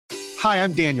Hi,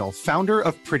 I'm Daniel, founder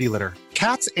of Pretty Litter.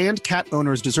 Cats and cat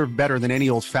owners deserve better than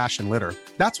any old-fashioned litter.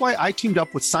 That's why I teamed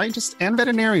up with scientists and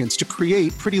veterinarians to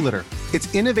create Pretty Litter.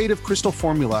 Its innovative crystal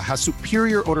formula has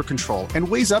superior odor control and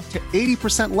weighs up to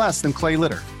 80% less than clay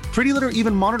litter. Pretty Litter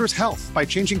even monitors health by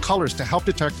changing colors to help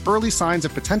detect early signs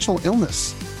of potential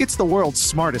illness. It's the world's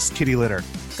smartest kitty litter.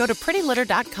 Go to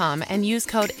prettylitter.com and use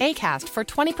code ACAST for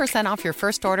 20% off your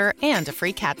first order and a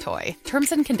free cat toy.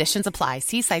 Terms and conditions apply.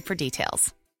 See site for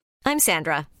details. I'm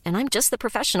Sandra, and I'm just the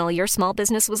professional your small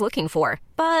business was looking for.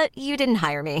 But you didn't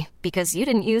hire me because you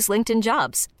didn't use LinkedIn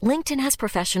Jobs. LinkedIn has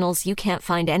professionals you can't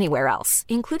find anywhere else,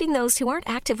 including those who aren't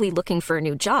actively looking for a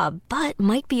new job, but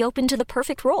might be open to the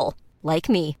perfect role, like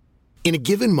me. In a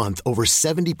given month, over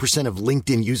 70% of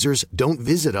LinkedIn users don't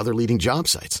visit other leading job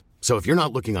sites. So if you're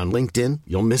not looking on LinkedIn,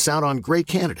 you'll miss out on great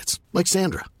candidates like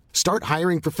Sandra. Start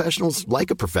hiring professionals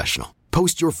like a professional.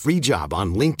 Post your free job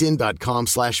on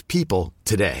linkedin.com/people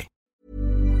today.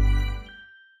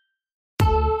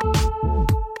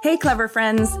 Hey, clever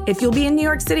friends. If you'll be in New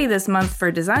York City this month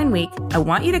for Design Week, I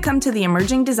want you to come to the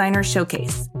Emerging Designer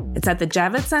Showcase. It's at the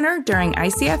Javits Center during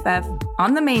ICFF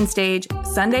on the main stage,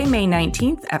 Sunday, May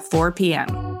 19th at 4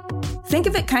 p.m. Think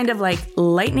of it kind of like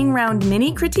lightning round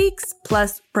mini critiques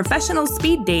plus professional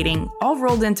speed dating all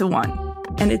rolled into one.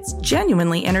 And it's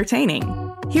genuinely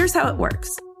entertaining. Here's how it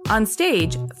works. On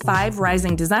stage, 5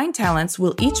 rising design talents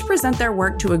will each present their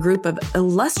work to a group of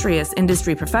illustrious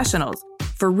industry professionals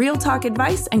for real talk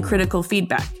advice and critical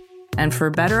feedback. And for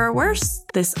better or worse,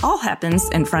 this all happens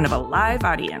in front of a live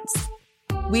audience.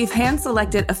 We've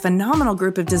hand-selected a phenomenal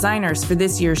group of designers for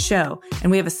this year's show, and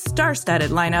we have a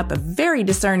star-studded lineup of very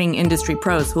discerning industry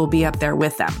pros who will be up there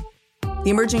with them.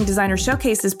 The Emerging Designer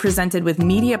Showcase is presented with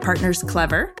media partners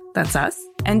Clever, that's us,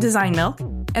 and Design Milk,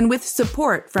 and with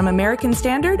support from American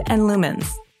Standard and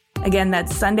Lumens. Again,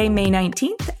 that's Sunday, May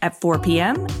 19th at 4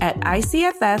 p.m. at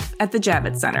ICFF at the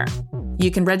Javits Center. You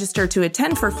can register to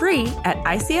attend for free at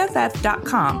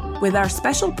icff.com with our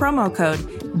special promo code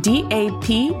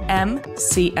DAPMCLEVER.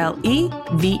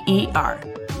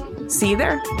 See you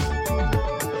there.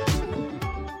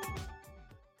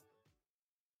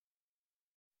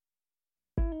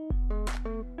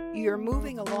 You're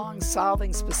moving along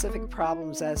solving specific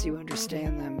problems as you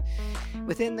understand them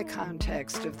within the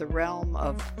context of the realm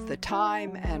of the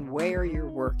time and where you're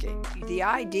working. The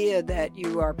idea that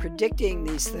you are predicting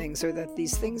these things or that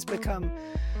these things become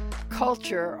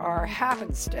culture are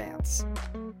happenstance.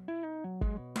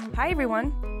 Hi,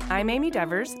 everyone. I'm Amy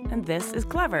Devers, and this is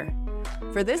Clever.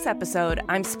 For this episode,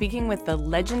 I'm speaking with the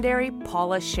legendary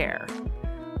Paula Scher.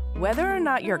 Whether or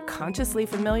not you're consciously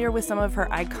familiar with some of her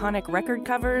iconic record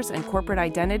covers and corporate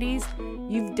identities,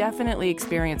 you've definitely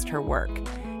experienced her work.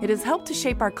 It has helped to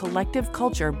shape our collective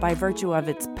culture by virtue of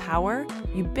its power,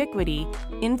 ubiquity,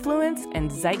 influence,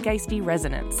 and zeitgeisty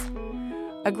resonance.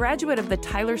 A graduate of the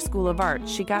Tyler School of Art,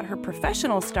 she got her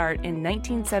professional start in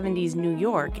 1970s New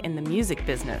York in the music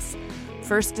business,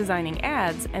 first designing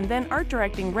ads and then art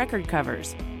directing record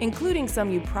covers, including some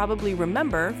you probably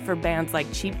remember for bands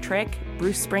like Cheap Trick,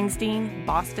 Bruce Springsteen,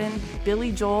 Boston,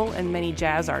 Billy Joel, and many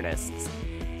jazz artists.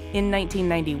 In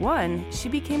 1991, she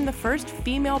became the first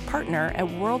female partner at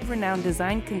world-renowned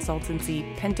design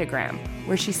consultancy Pentagram,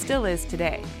 where she still is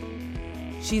today.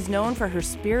 She's known for her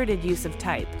spirited use of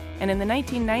type, and in the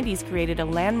 1990s created a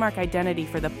landmark identity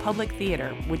for the public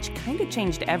theater, which kind of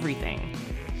changed everything.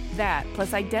 That,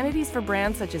 plus identities for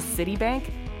brands such as Citibank,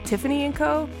 Tiffany &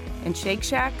 Co., and Shake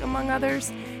Shack, among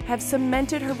others, have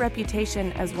cemented her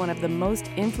reputation as one of the most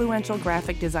influential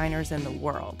graphic designers in the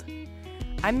world.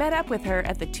 I met up with her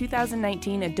at the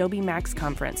 2019 Adobe Max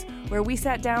conference, where we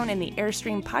sat down in the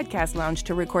Airstream podcast lounge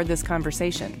to record this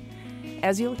conversation.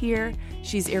 As you'll hear,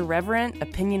 she's irreverent,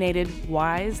 opinionated,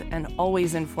 wise, and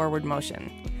always in forward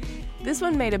motion. This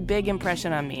one made a big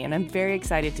impression on me, and I'm very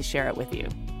excited to share it with you.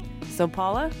 So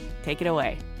Paula, take it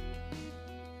away.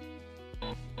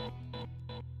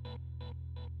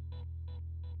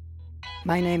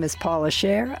 My name is Paula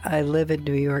Scher. I live in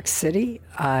New York City.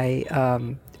 I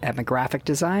am a graphic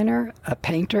designer, a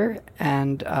painter,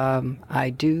 and I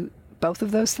do both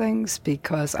of those things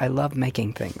because I love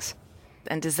making things.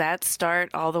 And does that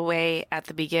start all the way at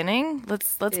the beginning?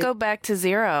 Let's go back to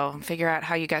zero and figure out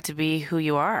how you got to be who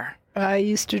you are. I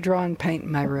used to draw and paint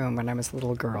in my room when I was a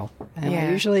little girl. And I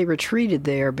usually retreated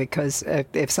there because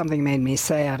if something made me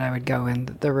sad, I would go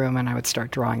in the room and I would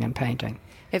start drawing and painting.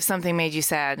 If something made you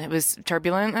sad, it was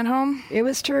turbulent at home? It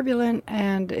was turbulent,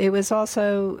 and it was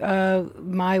also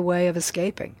my way of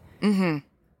escaping. Mm-hmm.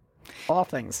 All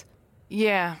things.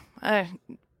 Yeah.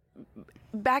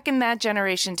 back in that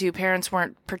generation, too, parents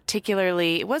weren't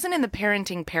particularly, it wasn't in the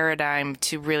parenting paradigm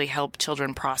to really help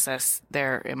children process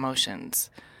their emotions.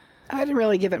 I didn't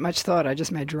really give it much thought. I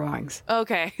just made drawings.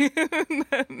 Okay.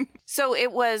 So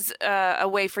it was a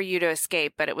way for you to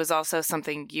escape, but it was also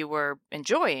something you were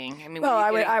enjoying. I mean, well,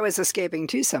 I was escaping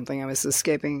to something. I was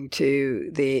escaping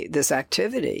to this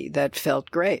activity that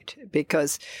felt great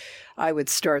because I would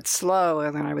start slow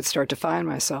and then I would start to find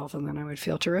myself and then I would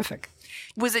feel terrific.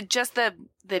 Was it just the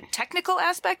technical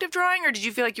aspect of drawing, or did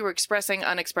you feel like you were expressing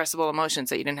unexpressible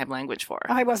emotions that you didn't have language for?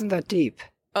 I wasn't that deep.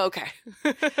 Okay.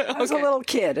 I was a little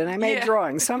kid and I made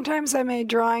drawings. Sometimes I made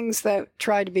drawings that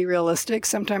tried to be realistic.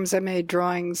 Sometimes I made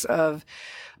drawings of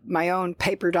my own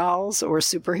paper dolls or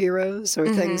superheroes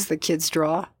or things that kids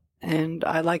draw. And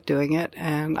I liked doing it.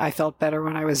 And I felt better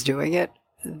when I was doing it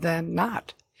than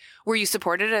not. Were you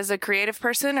supported as a creative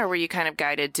person, or were you kind of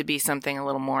guided to be something a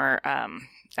little more,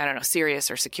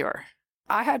 serious or secure?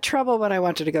 I had trouble when I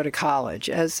wanted to go to college.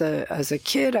 As a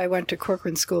kid, I went to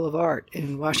Corcoran School of Art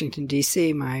in Washington,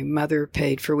 D.C. My mother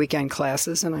paid for weekend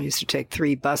classes, and I used to take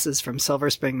 3 buses from Silver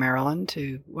Spring, Maryland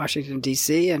to Washington,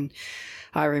 D.C. And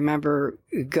I remember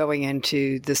going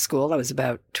into the school. I was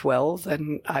about 12,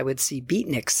 and I would see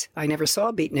beatniks. I never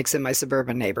saw beatniks in my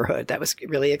suburban neighborhood. That was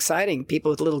really exciting.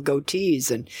 People with little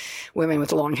goatees and women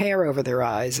with long hair over their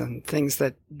eyes and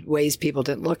ways people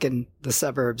didn't look in the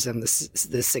suburbs in the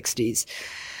 60s.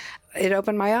 It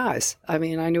opened my eyes. I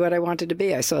mean, I knew what I wanted to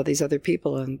be. I saw these other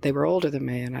people, and they were older than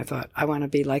me, and I thought, I want to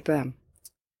be like them.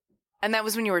 And that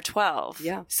was when you were 12.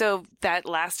 Yeah. So that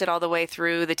lasted all the way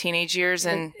through the teenage years.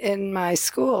 And in my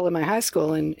high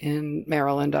school in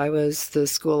Maryland, I was the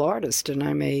school artist, and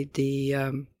I made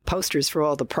the posters for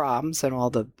all the proms and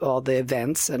all the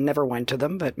events, and never went to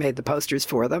them, but made the posters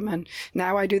for them. And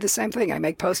now I do the same thing. I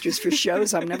make posters for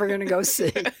shows I'm never going to go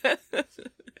see.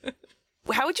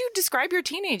 How would you describe your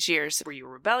teenage years? Were you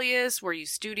rebellious? Were you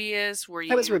studious?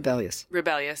 I was rebellious.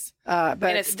 Rebellious. But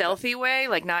in a stealthy way,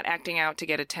 like not acting out to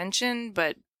get attention,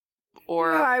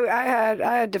 or... No, I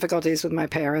had difficulties with my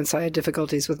parents. I had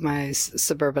difficulties with my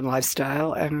suburban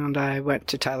lifestyle, and I went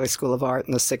to Tyler School of Art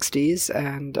in the 60s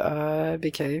and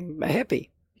became a hippie.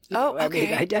 Oh,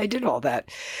 okay. I mean, I did all that.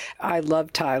 I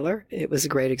loved Tyler. It was a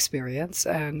great experience.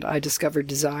 And I discovered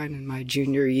design in my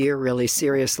junior year really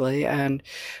seriously. And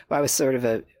I was sort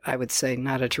of I would say,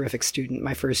 not a terrific student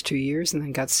my first 2 years, and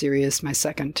then got serious my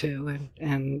second 2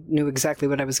 and knew exactly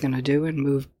what I was going to do and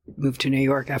moved to New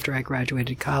York after I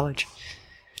graduated college.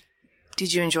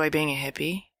 Did you enjoy being a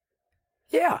hippie?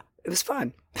 Yeah, it was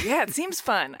fun. Yeah, it seems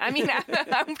fun. I mean,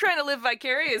 I'm trying to live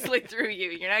vicariously through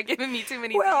you. You're not giving me too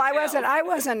many Well, details. I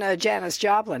wasn't a Janis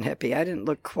Joplin hippie. I didn't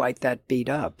look quite that beat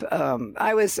up.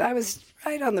 I was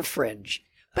right on the fringe.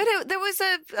 But there was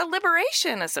a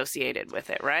liberation associated with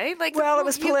it, right? Like, well, it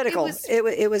was political.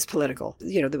 It was political.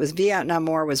 You know, there was Vietnam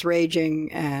War was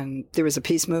raging, and there was a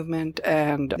peace movement,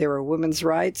 and there were women's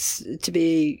rights to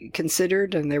be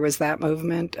considered, and there was that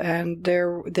movement, and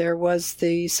there was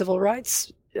the civil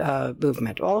rights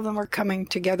movement. All of them were coming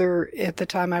together at the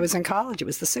time I was in college. It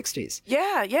was the 60s.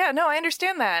 Yeah. No, I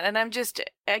understand that. And I'm just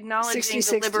acknowledging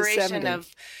the liberation of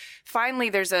finally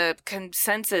there's a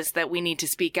consensus that we need to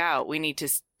speak out. We need to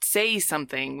say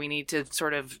something. We need to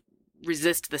sort of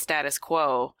resist the status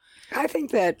quo. I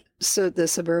think that the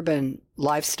suburban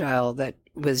lifestyle that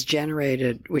was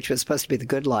generated, which was supposed to be the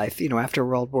good life, you know, after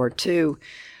World War II,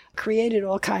 created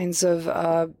all kinds of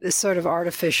sort of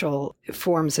artificial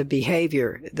forms of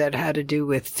behavior that had to do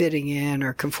with fitting in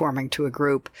or conforming to a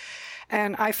group.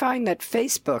 And I find that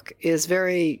Facebook is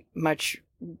very much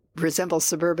resembles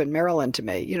suburban Maryland to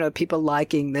me. You know, people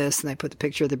liking this, and they put the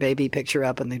picture of the baby picture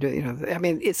up, and they do, you know, I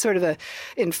mean, it's sort of a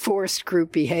enforced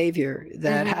group behavior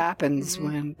that happens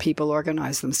when people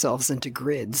organize themselves into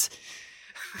grids.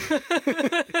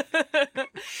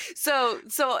 So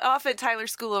off at Tyler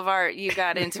School of Art, you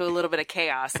got into a little bit of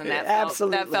chaos, and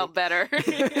that felt better.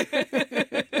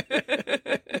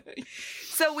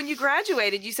 So when you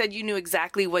graduated, you said you knew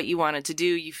exactly what you wanted to do.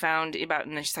 You found about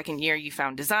in the second year, you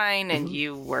found design, and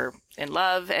you were in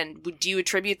love. And do you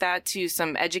attribute that to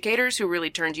some educators who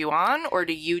really turned you on, or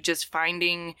to you just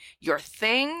finding your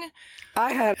thing?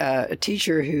 I had a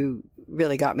teacher who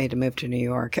really got me to move to New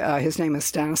York. His name is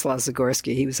Stanislaw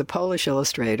Zagorski. He was a Polish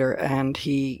illustrator, and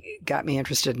he got me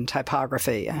interested in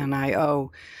typography. And I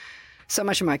owe so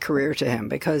much of my career to him,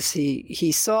 because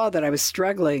he saw that I was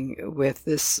struggling with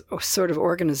this sort of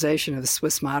organization of the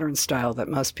Swiss modern style that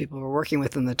most people were working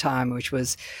with in the time, which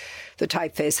was the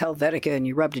typeface Helvetica, and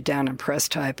you rubbed it down in press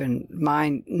type, and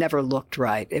mine never looked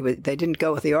right. They didn't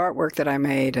go with the artwork that I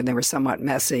made, and they were somewhat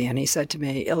messy. And he said to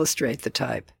me, illustrate the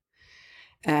type.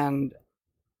 And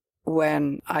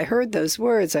when I heard those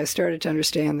words, I started to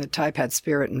understand that type had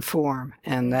spirit and form,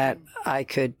 and that I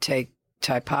could take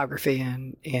typography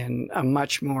in a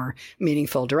much more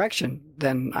meaningful direction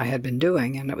than I had been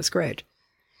doing, and it was great.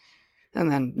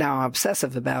 And then now I'm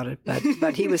obsessive about it,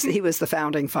 but he was the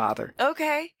founding father.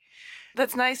 Okay.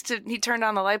 That's nice he turned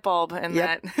on the light bulb and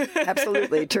Yep, that.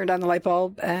 Absolutely. Turned on the light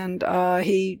bulb, and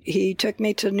he took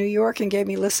me to New York and gave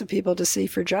me lists of people to see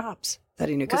for jobs that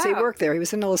he knew, because he worked there. He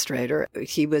was an illustrator.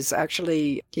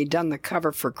 He'd done the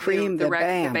cover for Cream, the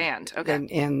band. Okay.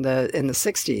 In the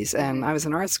 60s, and I was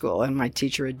in art school, and my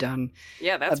teacher had done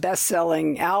a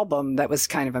best-selling album that was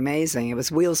kind of amazing. It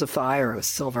was Wheels of Fire. It was a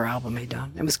silver album he'd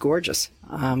done. It was gorgeous.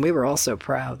 We were all so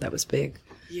proud. That was big.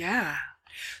 Yeah.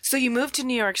 So you moved to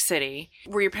New York City.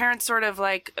 Were your parents sort of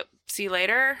like, see you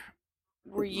later?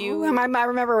 Were you? Well, I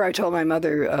remember I told my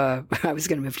mother I was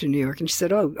going to move to New York, and she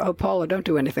said, "Oh, Paula, don't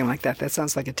do anything like that. That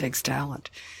sounds like it takes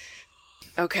talent."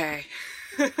 Okay.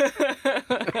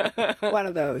 One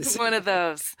of those. One of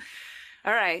those.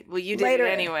 All right. Well, you did it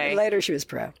anyway. Later, she was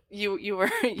proud. You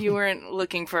weren't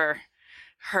looking for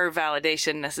her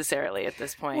validation necessarily at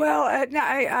this point. Well,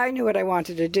 I knew what I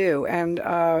wanted to do, and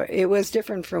it was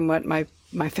different from what my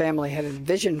family had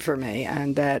envisioned for me,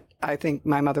 and that I think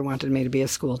my mother wanted me to be a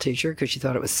school teacher because she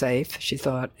thought it was safe. She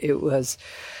thought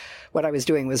what I was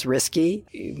doing was risky.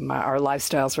 Our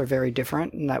lifestyles were very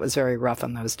different, and that was very rough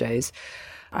in those days.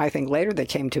 I think later they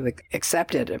came to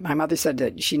accept it. My mother said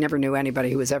that she never knew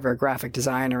anybody who was ever a graphic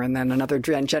designer, and then another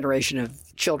generation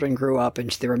of children grew up, and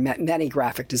there were many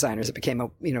graphic designers. It became a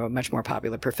much more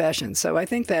popular profession. So I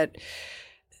think that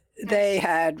they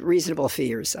had reasonable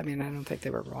fears. I mean, I don't think they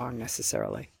were wrong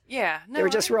necessarily. Yeah, no, they were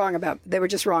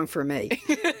just wrong for me.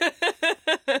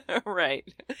 Right.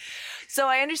 So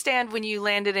I understand when you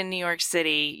landed in New York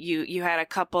City, you had a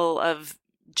couple of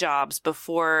jobs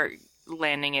before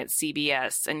landing at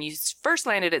CBS, and you first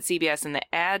landed at CBS in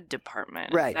the ad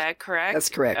department. Right. Is that correct? That's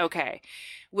correct. Okay.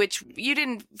 Which you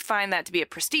didn't find that to be a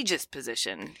prestigious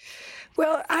position.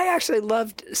 Well, I actually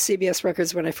loved CBS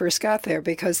Records when I first got there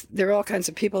because there were all kinds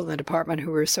of people in the department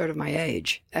who were sort of my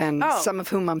age, and some of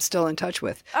whom I'm still in touch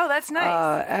with. Oh, that's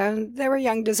nice. And they were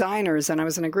young designers, and I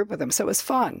was in a group with them, so it was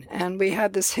fun. And we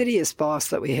had this hideous boss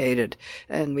that we hated,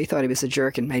 and we thought he was a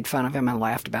jerk and made fun of him and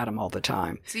laughed about him all the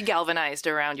time. So you galvanized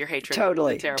around your hatred.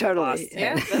 Totally. Boss.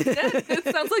 Yeah, that's good. It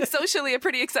sounds like socially a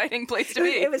pretty exciting place to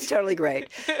be. It was totally great.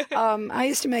 I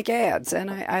used to make ads,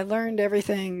 and I learned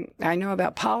everything I know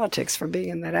about politics from being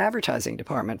in that advertising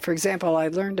department. For example, I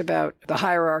learned about the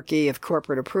hierarchy of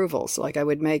corporate approvals. Like I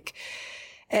would make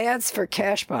ads for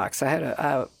Cashbox. I had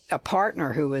a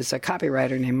partner who was a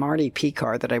copywriter named Marty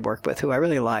Picard that I worked with, who I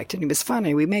really liked, and he was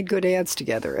funny. We made good ads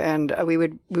together, and we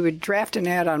would draft an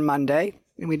ad on Monday,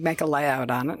 and we'd make a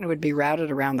layout on it, and it would be routed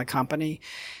around the company.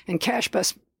 And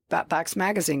Cashbox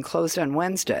magazine closed on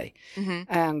Wednesday,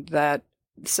 and the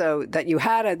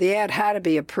ad had to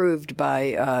be approved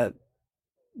by.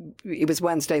 It was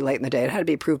Wednesday late in the day. It had to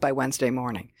be approved by Wednesday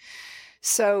morning.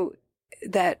 So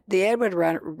that the ad would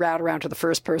route around to the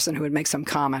first person who would make some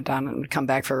comment on it and would come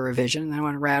back for a revision. And then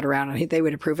when it route around, and they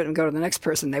would approve it and go to the next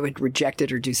person. They would reject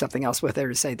it or do something else with it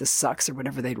or say this sucks or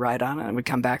whatever they'd write on it, and it would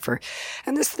come back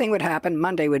and this thing would happen.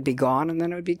 Monday would be gone, and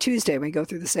then it would be Tuesday. We'd go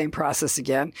through the same process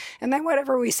again. And then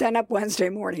whatever we sent up Wednesday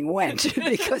morning went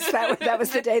because that was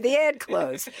the day the ad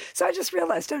closed. So I just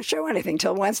realized, don't show anything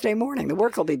till Wednesday morning. The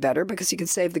work will be better because you can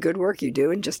save the good work you do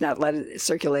and just not let it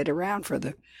circulate around for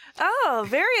the... Oh,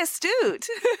 very astute.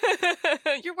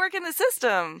 You're working the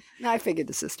system. I figured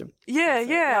the system. Yeah, so,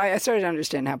 yeah. I started to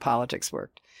understand how politics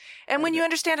worked. And when you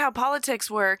understand how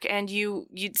politics work, and you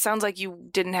sounds like you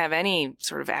didn't have any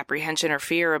sort of apprehension or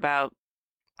fear about,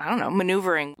 I don't know,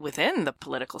 maneuvering within the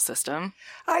political system.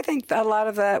 I think a lot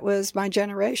of that was my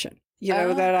generation.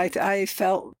 That I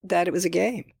felt that it was a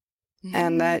game,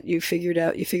 and that you figured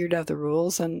out the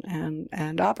rules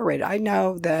and operated. I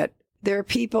know that there are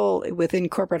people within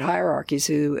corporate hierarchies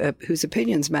whose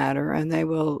opinions matter, and they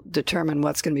will determine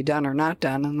what's going to be done or not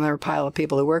done. And there are a pile of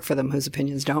people who work for them whose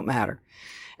opinions don't matter.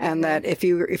 And that if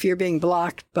you're being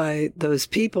blocked by those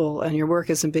people and your work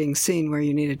isn't being seen where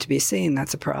you need it to be seen,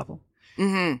 that's a problem.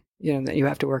 Mm-hmm. That you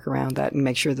have to work around that and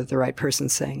make sure that the right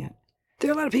person's saying it. There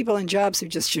are a lot of people in jobs who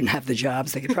just shouldn't have the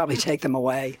jobs. They could probably take them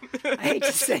away. I hate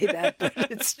to say that, but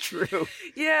it's true.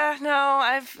 Yeah,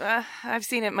 no, I've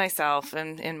seen it myself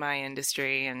in my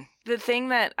industry. And the thing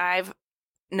that I've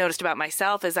noticed about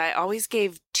myself is I always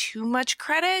gave too much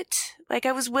credit. Like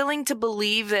I was willing to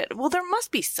believe that, well, there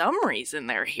must be some reason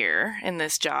they're here in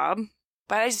this job,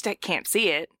 but I can't see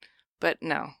it. But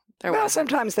no, Well,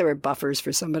 sometimes there were buffers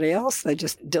for somebody else. They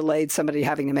just delayed somebody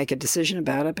having to make a decision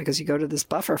about it because you go to this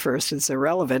buffer first. It's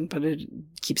irrelevant, but it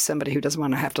keeps somebody who doesn't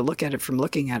want to have to look at it from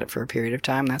looking at it for a period of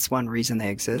time. That's one reason they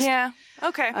exist. Yeah.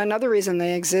 Okay. Another reason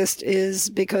they exist is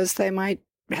because they might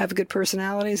have good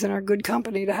personalities and are good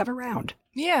company to have around.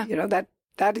 Yeah. You know, that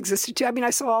existed too. I mean, I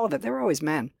saw all of it. They were always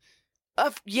men.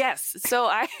 Yes. So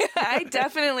I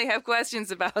definitely have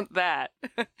questions about that.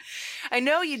 I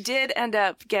know you did end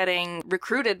up getting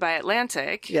recruited by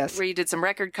Atlantic. Yes. Where you did some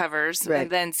record covers. Right. And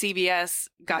then CBS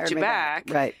got you back.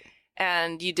 Right.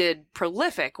 And you did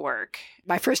prolific work.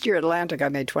 My first year at Atlantic, I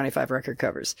made 25 record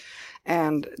covers.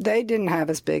 And they didn't have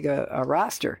as big a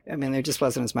roster. I mean, there just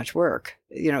wasn't as much work.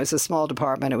 You know, it was a small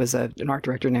department. It was an art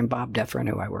director named Bob Deffrin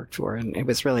who I worked for. And it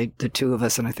was really the two of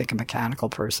us and I think a mechanical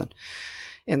person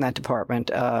in that department.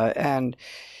 And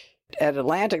at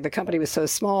Atlantic, the company was so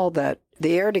small that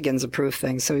the Erdigans approved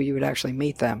things, so you would actually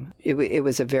meet them. It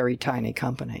was a very tiny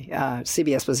company.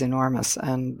 CBS was enormous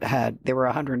and there were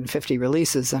 150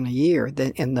 releases in a year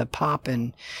in the pop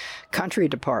and country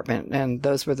department, and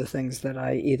those were the things that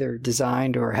I either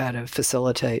designed or had to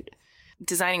facilitate.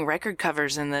 Designing record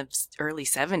covers in the early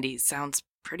 70s sounds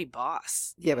pretty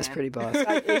boss. Yeah, it was pretty boss.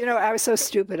 I was so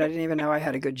stupid. I didn't even know I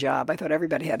had a good job. I thought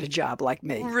everybody had a job like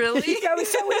me. Really? It was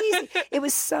so easy. It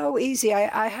was so easy.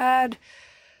 I had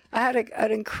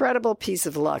an incredible piece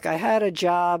of luck. I had a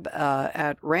job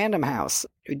at Random House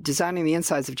designing the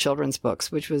insides of children's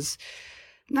books, which was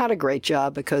not a great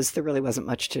job because there really wasn't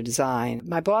much to design.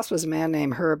 My boss was a man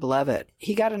named Herb Levitt.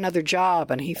 He got another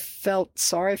job and he felt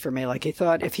sorry for me. Like he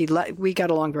thought we got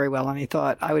along very well and he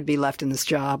thought I would be left in this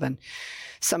job and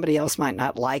somebody else might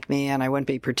not like me and I wouldn't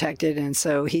be protected. And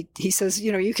so he says,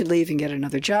 you know, you could leave and get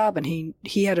another job. And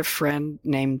he had a friend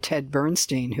named Ted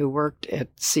Bernstein who worked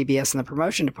at CBS in the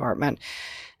promotion department.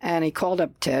 And he called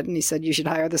up Ted and he said, you should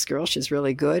hire this girl. She's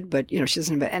really good, but, you know, she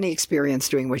doesn't have any experience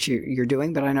doing what you're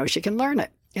doing, but I know she can learn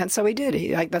it. And so he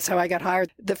did. That's how I got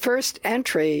hired. The first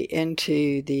entry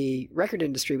into the record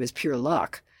industry was pure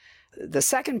luck. The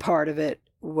second part of it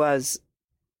was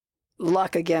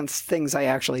luck against things I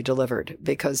actually delivered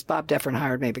because Bob Deffrin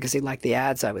hired me because he liked the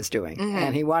ads I was doing. Mm-hmm.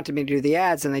 And he wanted me to do the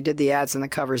ads, and they did the ads and the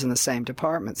covers in the same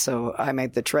department. So I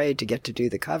made the trade to get to do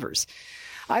the covers.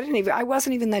 I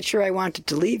wasn't even that sure I wanted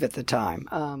to leave at the time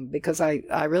because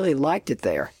I really liked it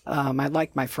there. I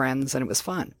liked my friends and it was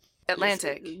fun.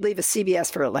 Atlantic. Leave a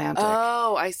CBS for Atlantic.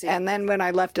 Oh, I see. And then when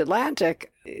I left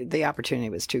Atlantic, the opportunity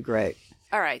was too great.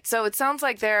 All right. So it sounds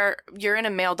like you're in a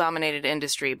male-dominated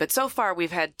industry, but so far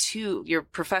we've had your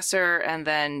professor and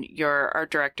then your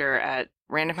art director at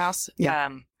Random House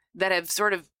that have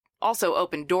sort of also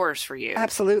opened doors for you.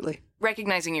 Absolutely.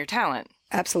 Recognizing your talent.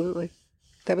 Absolutely.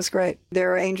 That was great.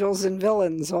 There are angels and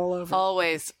villains all over.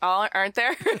 Always. Aren't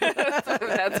there?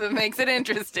 That's what makes it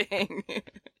interesting.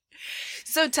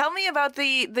 So tell me about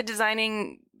the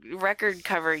designing record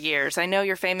cover years. I know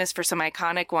you're famous for some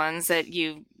iconic ones that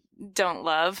you don't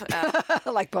love.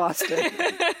 Like Boston.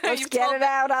 Let's get it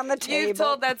out on the table. You've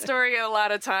told that story a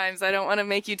lot of times. I don't want to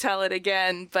make you tell it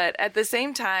again. But at the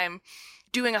same time,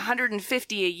 doing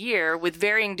 150 a year with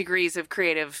varying degrees of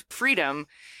creative freedom,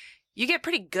 you get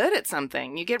pretty good at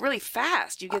something. You get really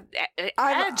fast. You get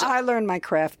agile. I learned my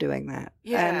craft doing that.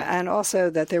 Yeah. And also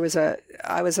that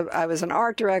I was an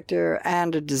art director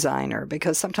and a designer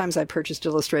because sometimes I purchased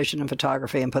illustration and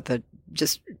photography and put the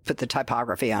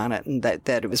typography on it and that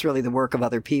it was really the work of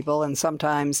other people. And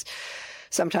sometimes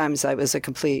I was a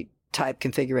complete type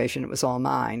configuration. It was all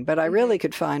mine. But I really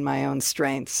could find my own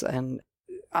strengths. And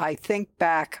I think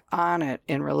back on it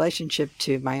in relationship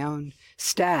to my own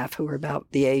staff who were about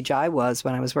the age I was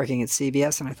when I was working at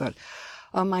CBS. And I thought,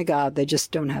 oh my God, they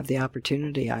just don't have the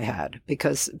opportunity I had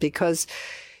because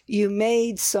you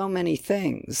made so many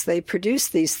things. They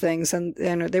produced these things and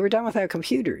they were done without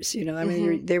computers. You know, I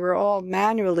mean, they were all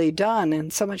manually done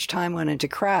and so much time went into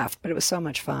craft, but it was so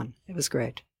much fun. It was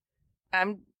great.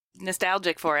 I'm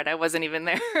nostalgic for it. I wasn't even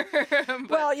there.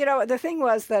 Well, you know, the thing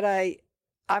was that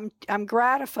I'm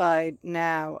gratified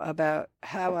now about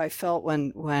how I felt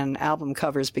when album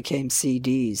covers became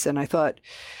CDs. And I thought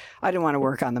I didn't want to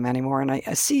work on them anymore. And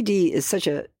a CD is such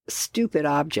a stupid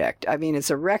object. I mean, it's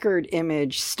a record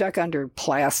image stuck under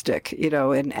plastic, you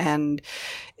know, and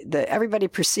everybody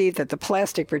perceived that the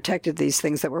plastic protected these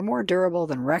things that were more durable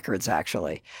than records,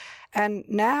 actually. And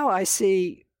now I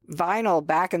see vinyl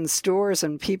back in stores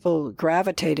and people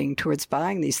gravitating towards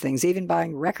buying these things, even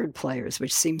buying record players,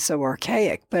 which seems so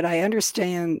archaic. But I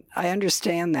understand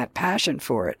that passion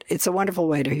for it. It's a wonderful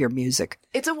way to hear music.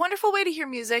 It's a wonderful way to hear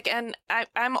music. And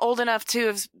I'm old enough to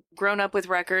have grown up with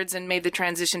records and made the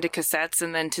transition to cassettes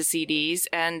and then to CDs.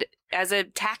 And as a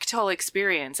tactile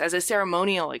experience, as a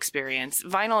ceremonial experience,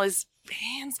 vinyl is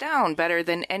hands down better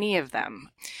than any of them.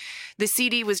 The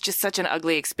CD was just such an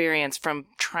ugly experience, from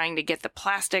trying to get the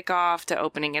plastic off to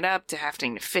opening it up to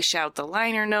having to fish out the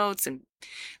liner notes and,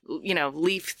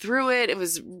 leaf through it. It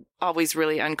was always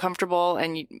really uncomfortable,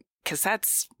 and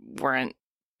cassettes weren't,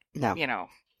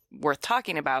 worth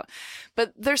talking about.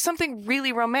 But there's something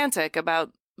really romantic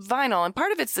about vinyl, and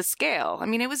part of it's the scale. I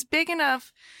mean, it was big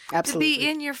enough Absolutely. to be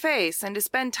in your face and to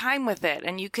spend time with it,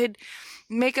 and you could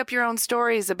make up your own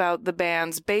stories about the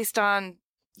bands based on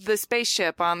the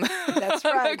spaceship on the, That's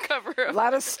right. the cover. A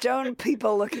lot of stone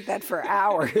people look at that for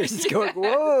hours, going,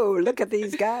 whoa, look at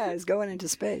these guys going into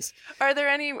space. Are there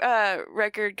any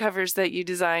record covers that you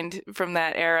designed from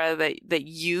that era that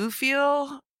you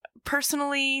feel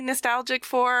personally nostalgic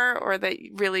for, or that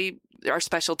really are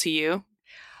special to you?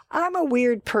 I'm a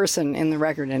weird person in the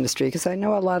record industry because I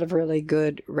know a lot of really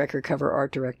good record cover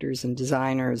art directors and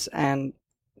designers, and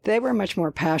they were much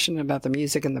more passionate about the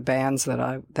music and the bands than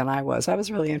I was. I was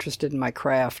really interested in my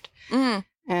craft. Mm.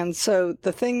 And so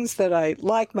the things that I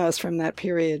like most from that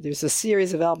period, there's a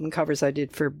series of album covers I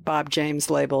did for Bob James'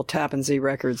 label, Tappan Zee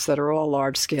Records, that are all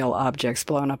large-scale objects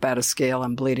blown up out of scale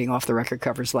and bleeding off the record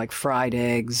covers like fried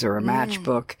eggs or a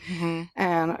matchbook. Mm-hmm.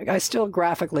 And I still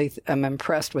graphically am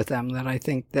impressed with them, that I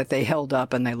think that they held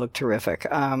up and they look terrific.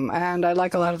 And I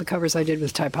like a lot of the covers I did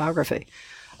with typography.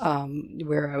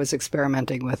 Where I was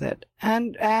experimenting with it,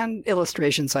 and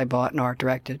illustrations I bought and art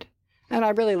directed. And I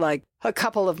really like a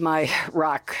couple of my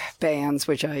rock bands,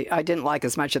 which I didn't like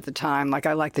as much at the time. Like,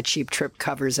 I like the Cheap Trip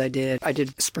covers I did. I did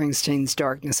Springsteen's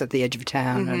Darkness at the Edge of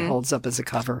Town. Mm-hmm. It holds up as a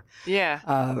cover. Yeah.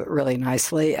 Really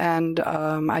nicely. And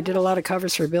I did a lot of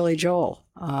covers for Billy Joel.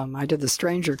 I did the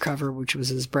Stranger cover, which was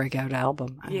his breakout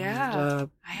album. Yeah.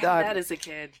 I had that as a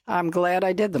kid. I'm glad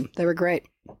I did them. They were great.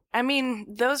 I mean,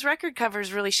 those record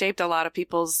covers really shaped a lot of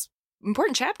people's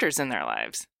important chapters in their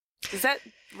lives. Does that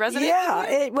resonate?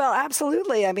 Yeah, well,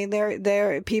 absolutely. I mean,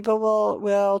 there people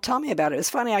will tell me about it. It's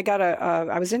funny.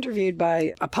 I was interviewed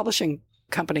by a publishing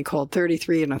company called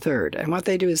 33 1/3, and what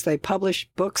they do is they publish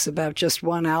books about just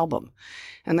one album.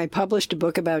 And they published a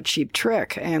book about Cheap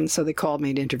Trick, and so they called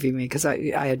me to interview me because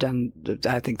I had done,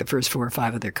 I think, the first 4 or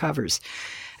 5 of their covers.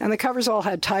 And the covers all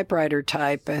had typewriter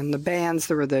type, and the bands,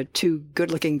 there were the 2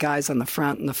 good-looking guys on the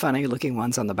front and the funny-looking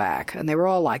ones on the back. And they were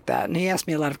all like that. And he asked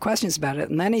me a lot of questions about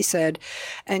it. And then he said,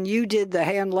 and you did the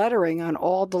hand lettering on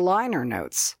all the liner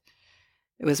notes.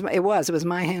 It was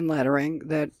my hand lettering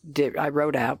that I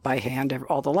wrote out by hand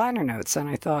all the liner notes. And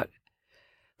I thought,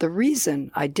 the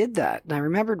reason I did that, and I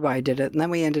remembered why I did it, and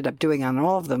then we ended up doing on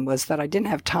all of them, was that I didn't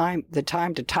have the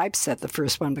time to typeset the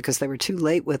first one because they were too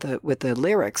late with the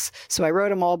lyrics. So I wrote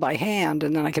them all by hand,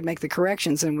 and then I could make the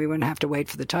corrections, and we wouldn't have to wait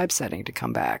for the typesetting to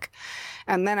come back.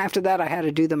 And then after that, I had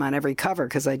to do them on every cover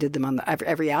because I did them on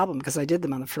every album because I did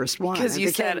them on the first one. Because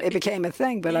it became a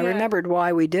thing, but yeah. I remembered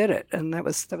why we did it, and that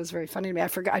was very funny to me. I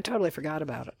totally forgot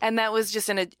about it. And that was just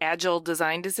an agile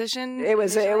design decision. It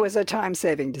was a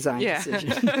time-saving design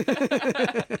decision.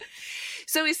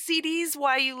 So is CDs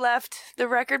why you left the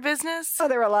record business? Oh,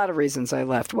 there were a lot of reasons I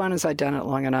left. One is I'd done it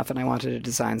long enough and I wanted to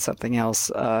design something else.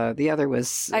 The other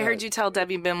was... I heard you tell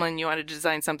Debbie Bimlin you wanted to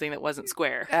design something that wasn't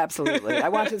square. Absolutely. I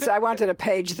wanted a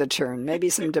page that turned, maybe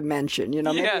some dimension,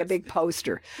 maybe a big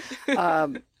poster.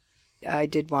 I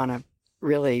did want to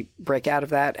really break out of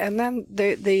that. And then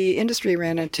the industry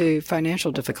ran into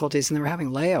financial difficulties and they were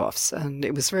having layoffs, and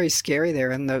it was very scary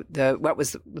there. And what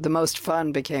was the most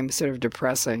fun became sort of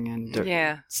depressing and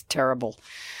it's terrible.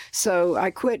 So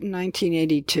I quit in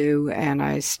 1982 and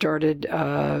I started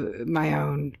my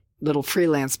own little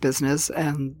freelance business.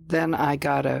 And then I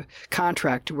got a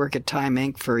contract to work at Time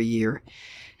Inc. for a year.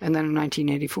 And then in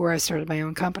 1984, I started my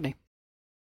own company.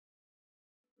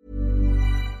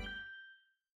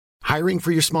 Hiring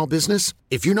for your small business?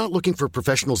 If you're not looking for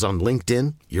professionals on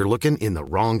LinkedIn, you're looking in the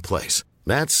wrong place.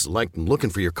 That's like looking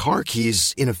for your car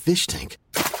keys in a fish tank.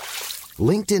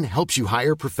 LinkedIn helps you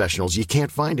hire professionals you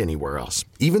can't find anywhere else,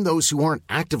 even those who aren't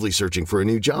actively searching for a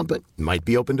new job but might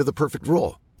be open to the perfect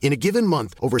role. In a given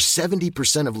month, over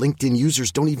 70% of LinkedIn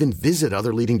users don't even visit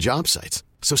other leading job sites.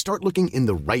 So start looking in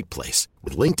the right place.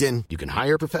 With LinkedIn, you can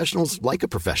hire professionals like a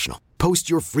professional. Post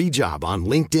your free job on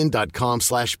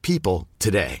linkedin.com/people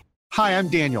today. Hi, I'm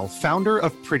Daniel, founder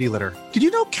of Pretty Litter. Did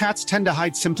you know cats tend to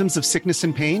hide symptoms of sickness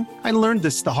and pain? I learned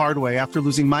this the hard way after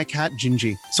losing my cat,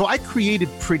 Gingy. So I created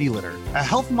Pretty Litter, a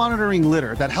health monitoring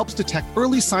litter that helps detect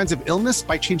early signs of illness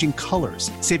by changing colors,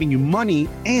 saving you money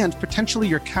and potentially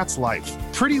your cat's life.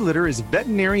 Pretty Litter is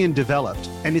veterinarian developed,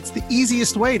 and it's the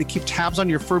easiest way to keep tabs on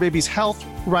your fur baby's health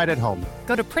right at home.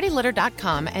 Go to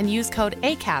prettylitter.com and use code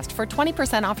ACAST for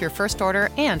 20% off your first order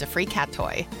and a free cat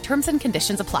toy. Terms and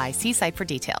conditions apply. See site for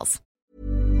details.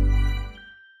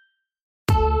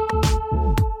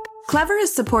 Clever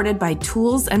is supported by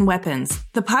Tools and Weapons,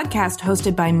 the podcast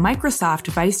hosted by Microsoft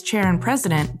Vice Chair and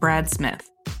President Brad Smith.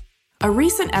 A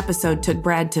recent episode took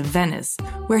Brad to Venice,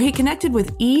 where he connected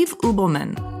with Yves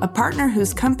Ubelman, a partner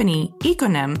whose company,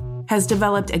 Econem, has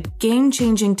developed a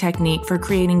game-changing technique for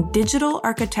creating digital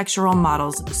architectural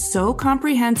models so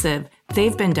comprehensive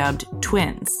they've been dubbed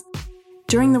twins.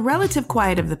 During the relative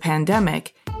quiet of the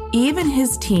pandemic, Yves and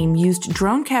his team used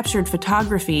drone-captured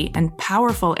photography and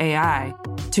powerful AI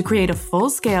to create a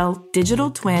full-scale digital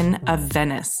twin of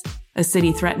Venice, a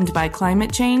city threatened by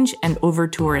climate change and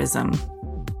over-tourism.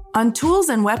 On Tools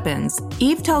and Weapons,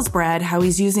 Yves tells Brad how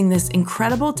he's using this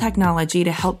incredible technology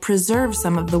to help preserve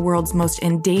some of the world's most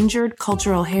endangered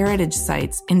cultural heritage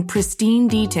sites in pristine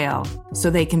detail so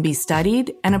they can be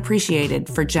studied and appreciated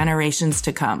for generations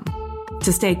to come.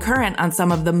 To stay current on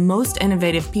some of the most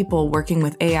innovative people working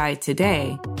with AI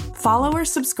today, follow or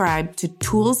subscribe to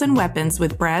Tools and Weapons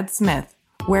with Brad Smith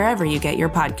wherever you get your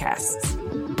podcasts.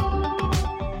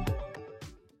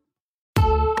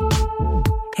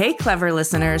 Hey, Clever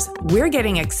listeners, we're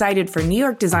getting excited for New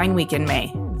York Design Week in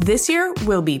May. This year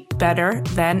will be better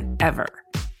than ever.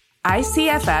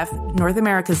 ICFF, North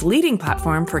America's leading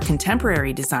platform for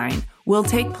contemporary design, will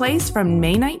take place from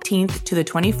May 19th to the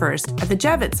 21st at the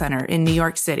Javits Center in New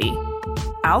York City.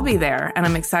 I'll be there, and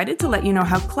I'm excited to let you know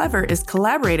how Clever is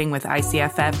collaborating with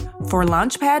ICFF for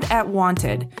Launchpad at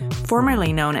Wanted,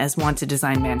 formerly known as Wanted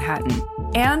Design Manhattan,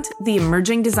 and the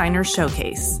Emerging Designers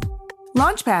Showcase.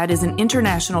 Launchpad is an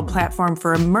international platform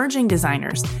for emerging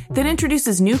designers that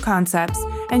introduces new concepts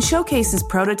and showcases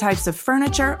prototypes of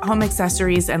furniture, home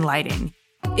accessories, and lighting.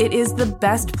 It is the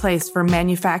best place for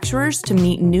manufacturers to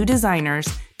meet new designers,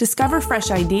 discover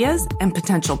fresh ideas, and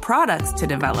potential products to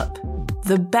develop.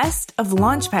 The best of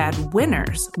Launchpad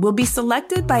winners will be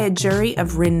selected by a jury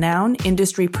of renowned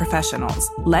industry professionals,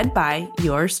 led by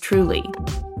yours truly.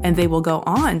 And they will go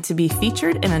on to be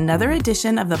featured in another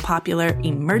edition of the popular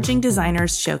Emerging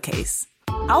Designers Showcase.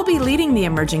 I'll be leading the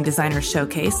Emerging Designers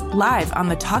Showcase live on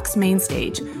the Talks main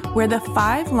stage, where the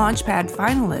 5 Launchpad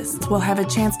finalists will have a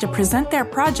chance to present their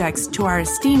projects to our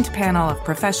esteemed panel of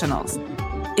professionals.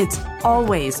 It's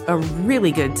always a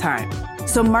really good time.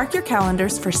 So mark your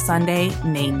calendars for Sunday,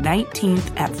 May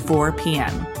 19th at 4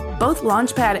 p.m. Both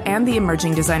Launchpad and the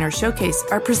Emerging Designer Showcase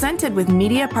are presented with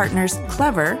media partners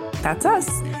Clever, that's us,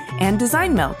 and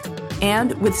Design Milk,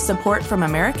 and with support from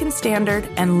American Standard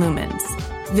and Lumens.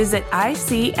 Visit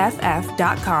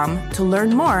icff.com to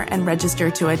learn more and register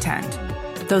to attend.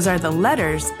 Those are the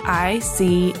letters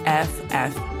icff.com.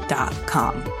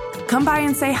 Come by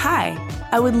and say hi.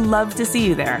 I would love to see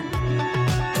you there.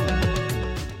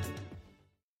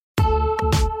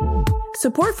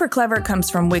 Support for Clever comes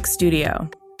from Wix Studio.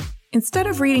 Instead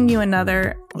of reading you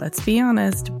another, let's be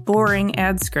honest, boring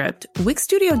ad script, Wix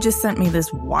Studio just sent me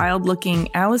this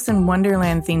wild-looking Alice in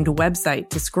Wonderland-themed website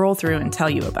to scroll through and tell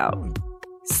you about.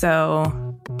 So,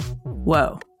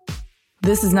 whoa.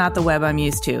 This is not the web I'm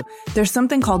used to. There's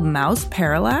something called mouse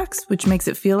parallax, which makes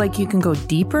it feel like you can go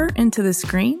deeper into the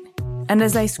screen. And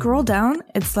as I scroll down,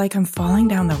 it's like I'm falling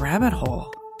down the rabbit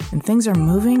hole. And things are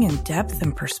moving in depth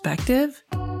and perspective.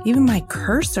 Even my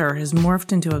cursor has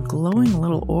morphed into a glowing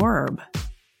little orb.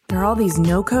 There are all these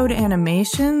no-code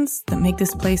animations that make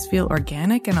this place feel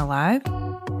organic and alive.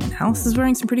 And Alice is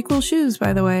wearing some pretty cool shoes,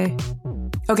 by the way.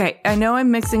 Okay, I know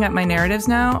I'm mixing up my narratives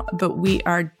now, but we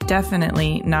are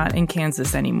definitely not in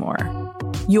Kansas anymore.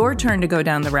 Your turn to go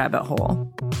down the rabbit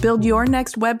hole. Build your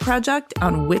next web project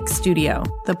on Wix Studio,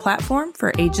 the platform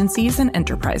for agencies and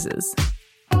enterprises.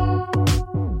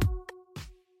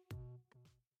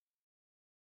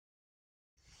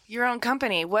 Your own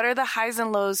company. What are the highs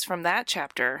and lows from that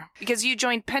chapter? Because you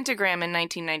joined Pentagram in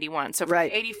 1991, so from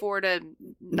 84 to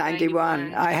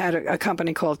 91. I had a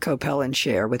company called Coppell and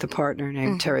Scher with a partner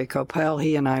named Terry Coppell.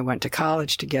 He and I went to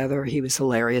college together. He was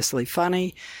hilariously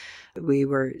funny. We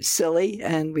were silly,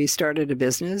 and we started a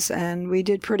business, and we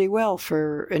did pretty well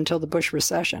until the Bush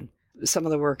recession. Some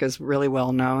of the work is really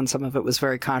well known. Some of it was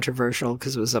very controversial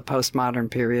because it was a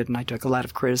postmodern period, and I took a lot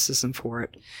of criticism for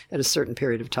it at a certain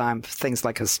period of time, things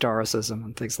like historicism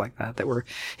and things like that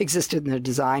existed in the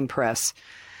design press.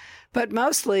 But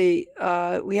mostly,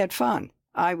 we had fun.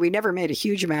 We never made a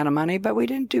huge amount of money, but we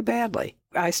didn't do badly.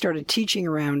 I started teaching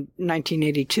around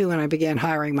 1982, and I began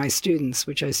hiring my students,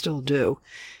 which I still do.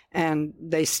 And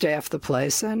they staffed the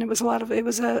place, and it was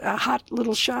a hot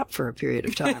little shop for a period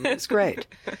of time. It was great.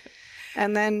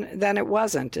 And then it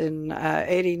wasn't. In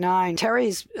 89,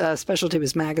 Terry's specialty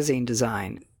was magazine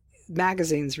design.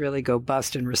 Magazines really go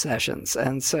bust in recessions.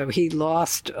 And so he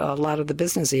lost a lot of the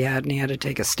business he had, and he had to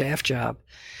take a staff job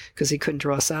because he couldn't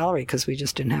draw a salary because we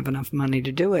just didn't have enough money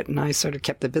to do it. And I sort of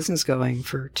kept the business going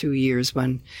for 2 years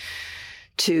when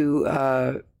two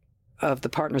of the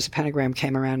partners of Pentagram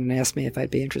came around and asked me if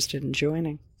I'd be interested in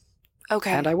joining.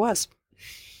 Okay. And I was.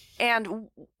 And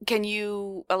can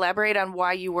you elaborate on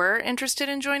why you were interested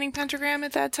in joining Pentagram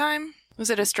at that time? Was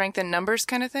it a strength in numbers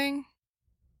kind of thing?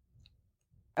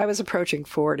 I was approaching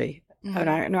 40. Mm-hmm.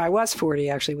 And I was 40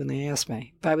 actually when they asked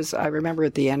me. But I remember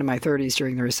at the end of my 30s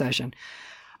during the recession,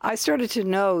 I started to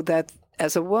know that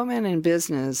as a woman in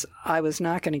business, I was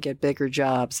not going to get bigger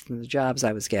jobs than the jobs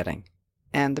I was getting.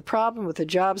 And the problem with the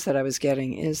jobs that I was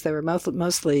getting is they were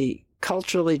mostly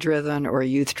culturally driven or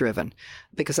youth driven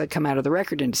because I'd come out of the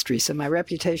record industry. So my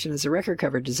reputation as a record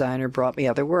cover designer brought me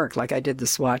other work. Like I did the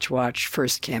Swatch Watch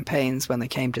first campaigns when they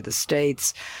came to the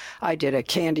States. I did a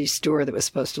candy store that was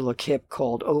supposed to look hip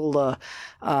called Ola.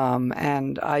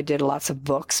 And I did lots of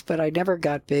books, but I never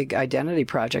got big identity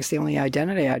projects. The only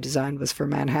identity I designed was for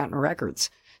Manhattan Records.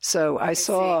 So I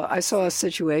saw a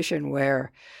situation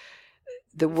where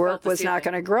the work was not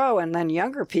going to grow, and then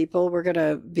younger people were going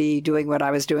to be doing what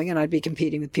I was doing, and I'd be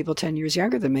competing with people 10 years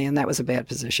younger than me, and that was a bad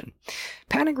position.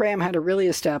 Pentagram had a really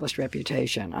established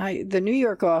reputation. The New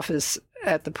York office,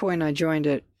 at the point I joined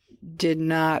it, did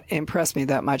not impress me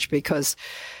that much because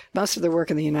most of the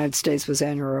work in the United States was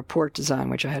annual report design,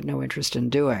 which I had no interest in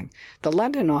doing. The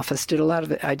London office did a lot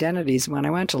of identities. When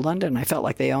I went to London, I felt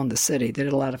like they owned the city. They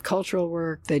did a lot of cultural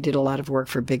work. They did a lot of work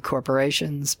for big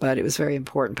corporations, but it was very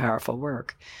important, powerful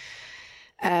work.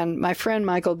 And my friend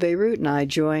Michael Beirut and I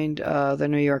joined the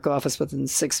New York office within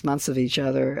 6 months of each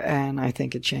other, and I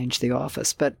think it changed the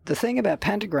office. But the thing about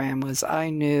Pentagram was I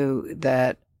knew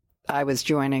that I was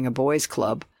joining a boys'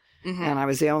 club, mm-hmm. and I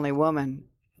was the only woman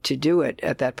to do it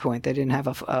at that point. They didn't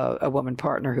have a woman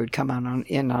partner who'd come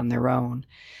in on their own.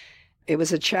 It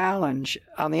was a challenge.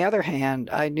 On the other hand,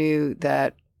 I knew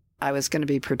that I was going to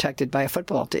be protected by a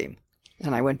football team,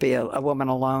 and I wouldn't be a woman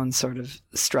alone sort of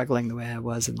struggling the way I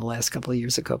was in the last couple of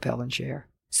years at Coppell and Scher.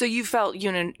 So you felt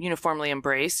uniformly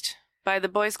embraced by the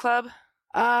boys' club?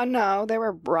 No, they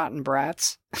were rotten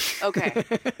brats. Okay.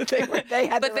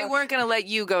 they weren't going to let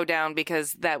you go down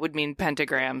because that would mean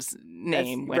Pentagram's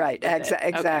name. Right,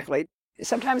 exactly. Okay.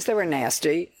 Sometimes they were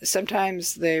nasty.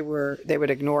 Sometimes they would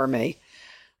ignore me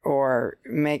or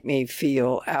make me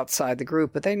feel outside the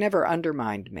group, but they never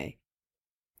undermined me.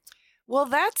 Well,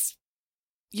 that's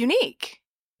unique.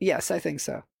 Yes, I think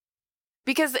so.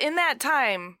 Because in that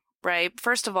time, right,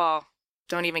 first of all,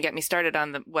 don't even get me started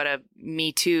on what a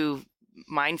Me Too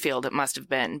minefield it must have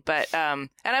been. But, and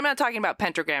I'm not talking about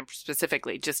Pentagram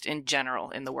specifically, just in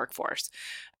general in the workforce.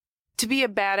 To be a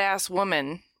badass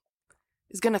woman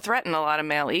is going to threaten a lot of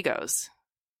male egos.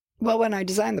 Well, when I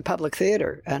designed the public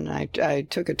theater and I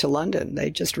took it to London,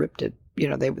 they just ripped it.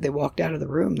 They walked out of the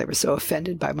room. They were so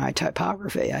offended by my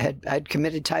typography. I'd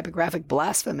committed typographic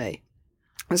blasphemy.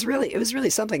 It was really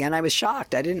something, and I was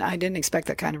shocked. I didn't expect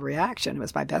that kind of reaction. It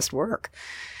was my best work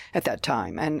at that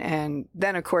time, and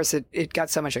then of course it got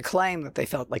so much acclaim that they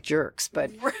felt like jerks. But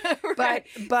right.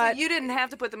 but so you didn't have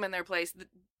to put them in their place.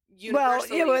 Well,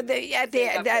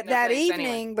 that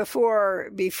evening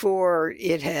before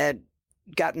it had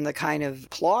gotten the kind of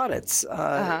plaudits,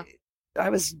 I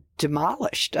was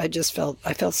demolished. I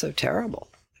felt so terrible.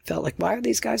 I felt like, why are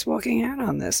these guys walking out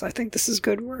on this? I think this is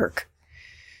good work.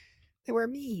 They were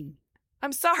mean.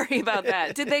 I'm sorry about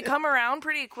that. Did they come around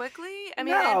pretty quickly? I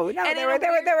mean, no. They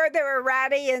were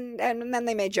ratty, and then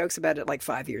they made jokes about it like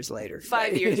 5 years later.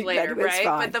 5 years later, right?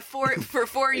 Fine. But for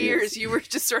 4 years, you were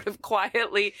just sort of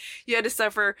quietly. You had to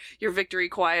suffer your victory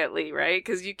quietly, right?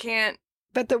 Because you can't.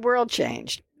 But the world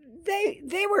changed.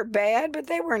 They were bad, but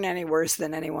they weren't any worse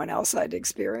than anyone else I'd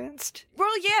experienced.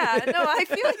 Well, yeah, no, I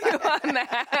feel you on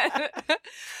that.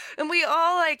 And we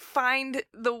all find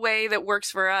the way that works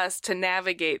for us to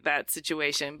navigate that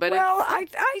situation. But I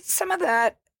some of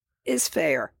that is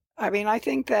fair. I mean, I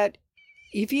think that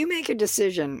if you make a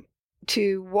decision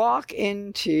to walk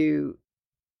into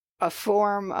a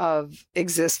form of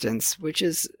existence, which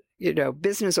is,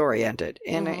 business oriented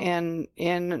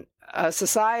in a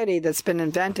society that's been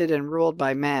invented and ruled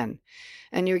by men,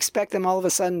 and you expect them all of a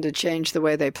sudden to change the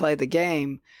way they play the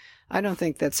game, I don't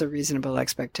think that's a reasonable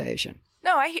expectation.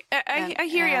 No, I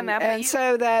hear you on that. And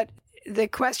so that the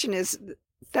question is,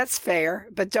 that's fair,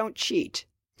 but don't cheat.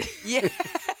 Yes.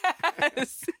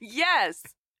 Yes.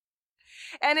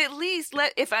 And at least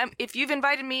if you've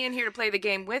invited me in here to play the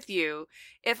game with you,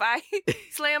 if I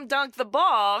slam dunk the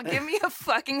ball, give me a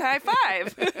fucking high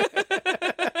five.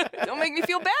 Don't make me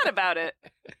feel bad about it.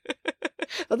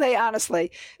 Well, they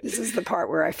honestly, this is the part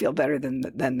where I feel better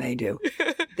than they do.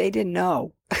 They didn't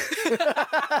know.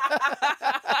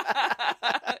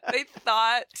 They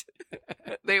thought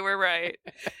they were right.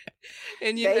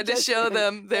 And you had to show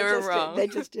them they were wrong. They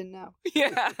just didn't know.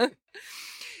 Yeah.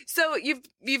 So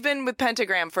you've been with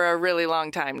Pentagram for a really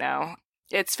long time now.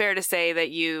 It's fair to say that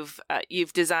you've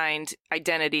designed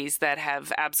identities that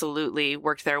have absolutely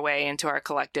worked their way into our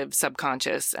collective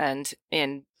subconscious and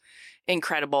in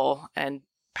incredible and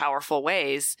powerful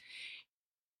ways.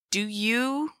 Do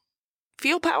you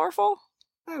feel powerful?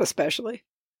 Not especially.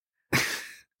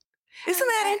 Isn't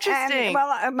that interesting?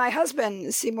 Well, my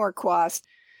husband, Seymour Quast,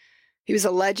 he was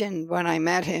a legend when I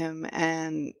met him,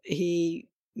 and he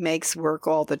makes work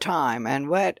all the time. And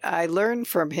what I learned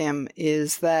from him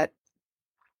is that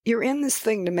you're in this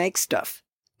thing to make stuff.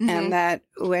 Mm-hmm. And that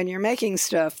when you're making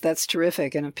stuff, that's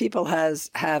terrific. And if people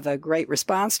have a great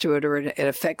response to it, or it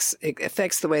affects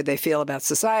the way they feel about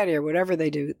society or whatever they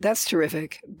do, that's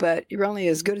terrific. But you're only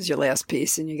as good as your last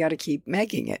piece, and you got to keep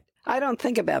making it. I don't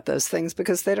think about those things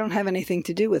because they don't have anything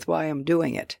to do with why I'm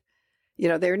doing it. You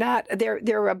know, they're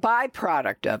a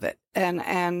byproduct of it.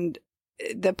 And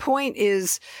the point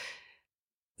is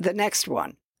the next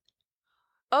one.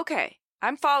 Okay.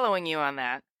 I'm following you on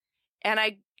that. And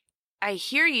I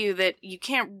hear you that you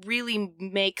can't really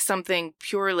make something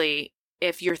purely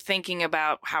if you're thinking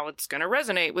about how it's going to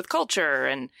resonate with culture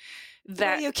and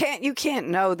that. Well, you can't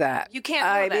know that. You can't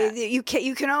know that.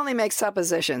 You can only make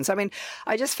suppositions. I mean,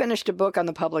 I just finished a book on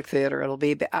the public theater. It'll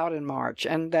be out in March.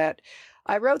 And that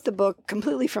I wrote the book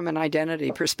completely from an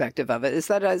identity perspective of it, is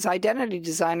that as identity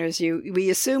designers,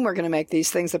 we assume we're going to make these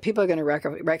things that people are going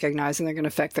to recognize, and they're going to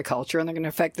affect the culture, and they're going to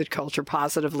affect the culture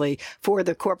positively for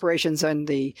the corporations and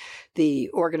the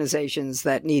organizations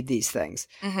that need these things.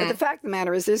 Mm-hmm. But the fact of the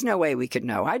matter is there's no way we could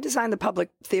know. I designed the public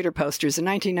theater posters in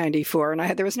 1994,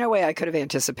 and there was no way I could have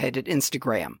anticipated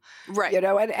Instagram. Right. You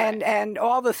know, and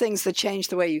all the things that change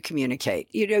the way you communicate.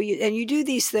 You know, and you do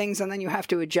these things, and then you have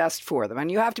to adjust for them,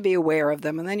 and you have to be aware of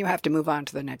them, and then you have to move on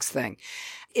to the next thing.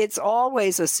 It's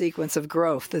always a sequence of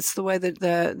growth. That's the way that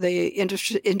the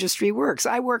industry works.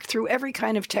 I worked through every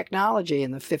kind of technology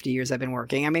in the 50 years I've been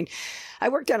working. I mean, I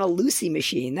worked on a Lucy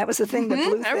machine. That was the thing that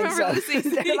blew things up.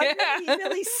 They're like a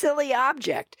really silly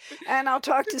object. And I'll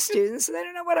talk to students, and they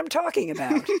don't know what I'm talking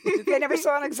about. They never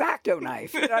saw an X-Acto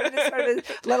knife,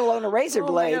 let alone a razor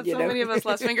blade. God, so many of us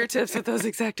lost fingertips with those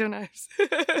X-Acto knives.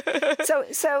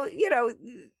 So you know,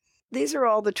 these are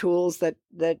all the tools that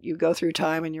you go through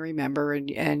time and you remember,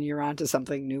 and you're on to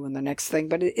something new in the next thing.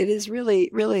 But it is really,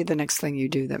 really the next thing you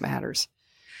do that matters.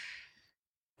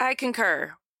 I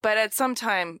concur. But at some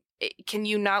time, can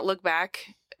you not look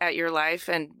back at your life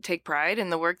and take pride in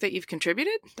the work that you've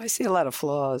contributed? I see a lot of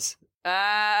flaws.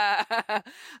 I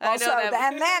also, know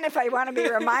that. And then if I want to be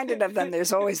reminded of them,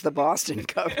 there's always the Boston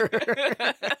cover.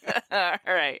 All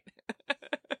right.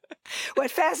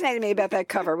 What fascinated me about that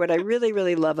cover, what I really,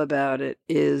 really love about it,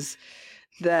 is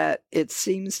that it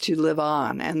seems to live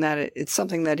on, and that it's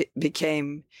something that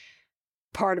became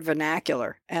part of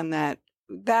vernacular, and that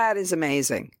is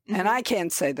amazing. Mm-hmm. And I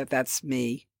can't say that that's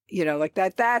me. You know, like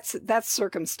that's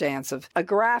circumstance of a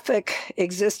graphic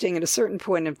existing at a certain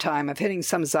point of time of hitting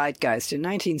some zeitgeist in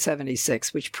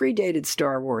 1976, which predated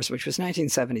Star Wars, which was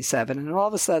 1977. And all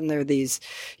of a sudden there are these,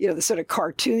 you know, the sort of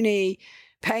cartoony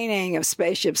painting of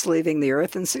spaceships leaving the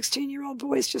Earth, and 16-year-old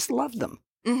boys just loved them.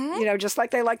 Mm-hmm. You know, just like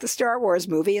they like the Star Wars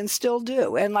movie and still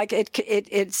do. And like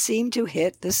it seemed to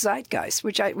hit this zeitgeist,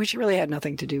 which really had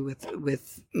nothing to do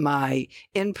with my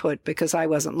input, because I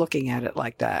wasn't looking at it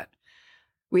like that.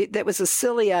 That was a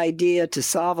silly idea to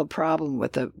solve a problem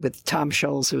with Tom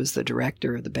Scholz, who was the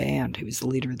director of the band, who was the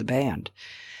leader of the band.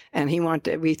 And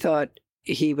we thought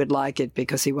he would like it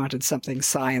because he wanted something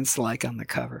science-like on the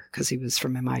cover, because he was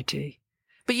from MIT.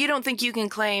 But you don't think you can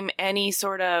claim any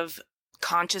sort of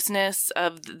consciousness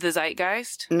of the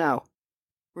zeitgeist? No.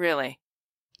 Really?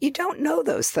 You don't know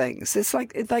those things. It's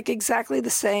like exactly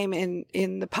the same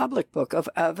in the public book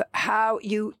of how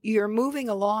you're moving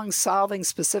along solving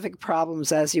specific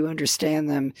problems as you understand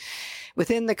them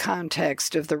within the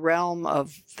context of the realm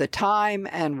of the time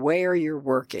and where you're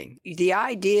working. The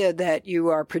idea that you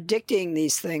are predicting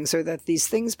these things, or that these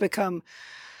things become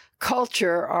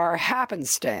culture are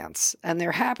happenstance, and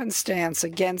they're happenstance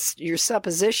against your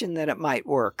supposition that it might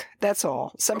work. That's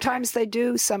all. Sometimes they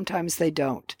do, sometimes they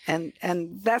don't. And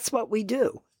that's what we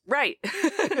do. Right.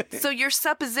 So your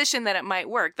supposition that it might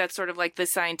work, that's sort of like the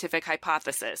scientific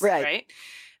hypothesis, right?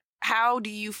 How do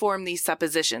you form these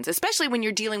suppositions, especially when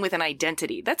you're dealing with an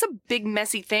identity? That's a big,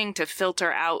 messy thing to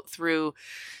filter out through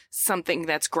something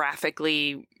that's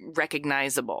graphically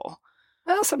recognizable.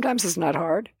 Well, sometimes it's not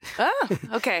hard. Oh,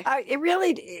 okay.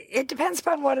 It depends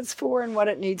upon what it's for and what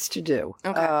it needs to do.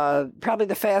 Okay. Probably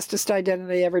the fastest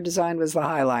identity ever designed was the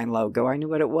Highline logo. I knew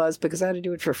what it was because I had to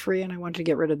do it for free, and I wanted to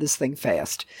get rid of this thing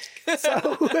fast.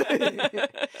 So,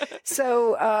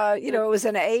 it was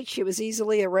an H. It was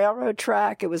easily a railroad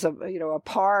track. It was a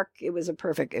park. It was a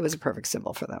perfect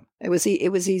symbol for them. It was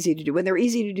easy to do. When they're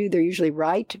easy to do, they're usually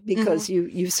right because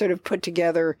you've sort of put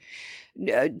together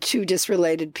two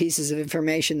disrelated pieces of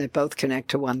information that both connect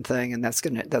to one thing, and that's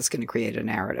gonna create a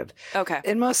narrative. Okay.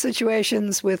 In most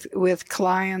situations with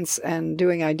clients and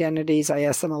doing identities, I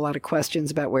ask them a lot of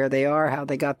questions about where they are, how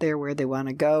they got there, where they want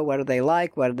to go, what do they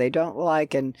like, what do they don't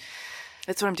like, and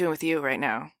that's what I'm doing with you right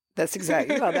now. That's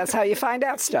exactly. Well, that's how you find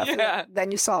out stuff. Yeah. Then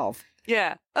you solve.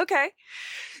 Yeah. Okay.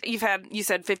 You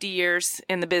said 50 years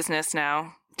in the business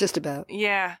now. Just about.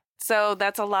 Yeah. So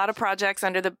that's a lot of projects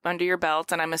under your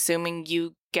belt, and I'm assuming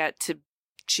you get to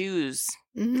choose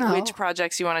which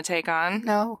projects you want to take on.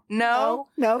 No.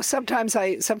 Sometimes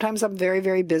I'm very,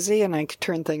 very busy and I can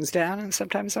turn things down, and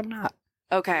sometimes I'm not.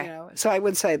 Okay. So I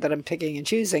would say that I'm picking and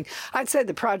choosing. I'd say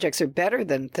the projects are better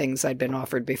than things I'd been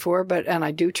offered before, and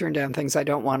I do turn down things I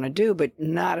don't want to do, but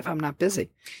not if I'm not busy.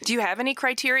 Do you have any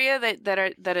criteria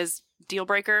that is deal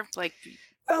breaker,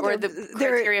 or the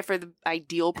criteria for the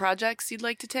ideal projects you'd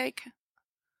like to take?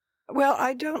 Well,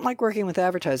 I don't like working with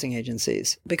advertising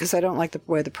agencies because I don't like the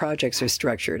way the projects are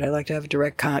structured. I like to have a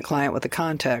direct client with a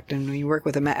contact. And when you work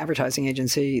with an advertising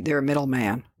agency, they're a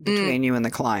middleman between you and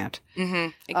the client.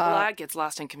 Mm-hmm. A lot gets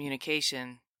lost in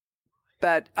communication.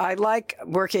 But I like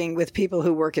working with people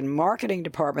who work in marketing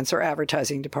departments or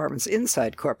advertising departments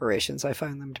inside corporations. I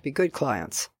find them to be good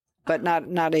clients. But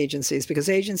not agencies, because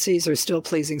agencies are still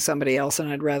pleasing somebody else,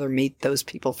 and I'd rather meet those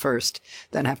people first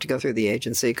than have to go through the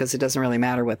agency, because it doesn't really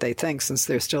matter what they think since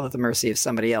they're still at the mercy of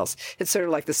somebody else. It's sort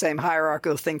of like the same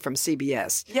hierarchical thing from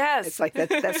CBS. Yes. It's like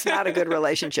that's not a good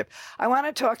relationship. I want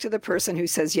to talk to the person who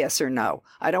says yes or no.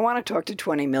 I don't want to talk to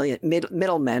 20 million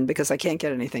middlemen because I can't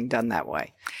get anything done that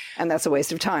way. And that's a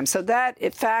waste of time. So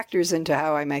it factors into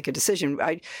how I make a decision.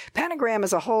 Pentagram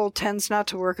as a whole tends not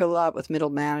to work a lot with middle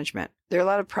management. There are a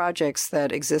lot of projects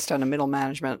that exist on a middle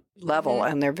management level,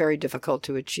 and they're very difficult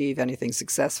to achieve anything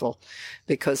successful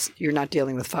because you're not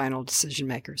dealing with final decision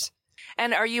makers.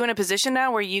 And are you in a position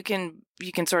now where you can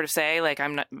sort of say, like,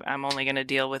 I'm only going to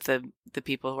deal with the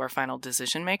people who are final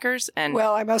decision makers? And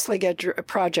well, I mostly get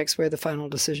projects where the final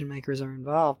decision makers are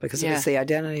involved because if it's the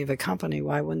identity of a company,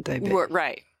 why wouldn't they be?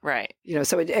 Right.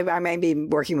 So I may be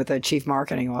working with a chief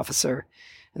marketing officer,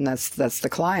 and that's the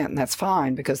client, and that's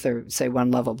fine because they're, say,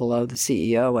 one level below the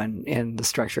CEO and in the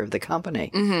structure of the company.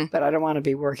 Mm-hmm. But I don't want to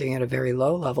be working at a very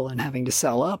low level and having to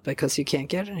sell up because you can't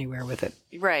get anywhere with it.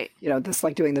 Right. That's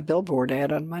like doing the billboard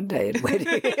ad on Monday and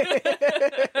waiting.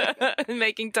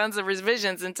 Making tons of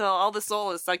revisions until all the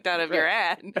soul is sucked out of your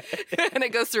ad and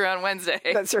it goes through on Wednesday.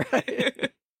 That's right.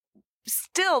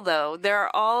 Still, though, there are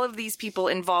all of these people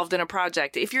involved in a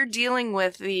project. If you're dealing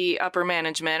with the upper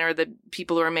management or the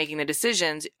people who are making the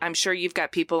decisions, I'm sure you've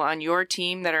got people on your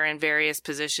team that are in various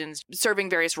positions, serving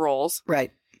various roles.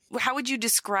 Right. How would you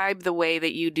describe the way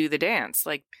that you do the dance?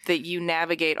 Like, that you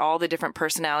navigate all the different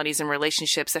personalities and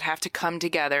relationships that have to come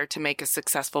together to make a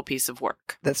successful piece of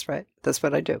work? That's right. That's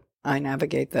what I do. I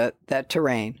navigate that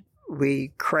terrain.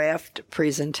 We craft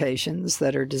presentations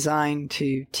that are designed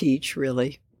to teach,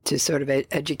 really, to sort of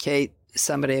educate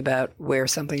somebody about where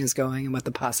something is going and what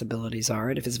the possibilities are,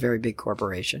 and if it's a very big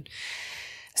corporation.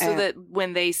 So that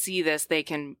when they see this, they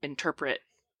can interpret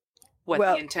what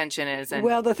the intention is.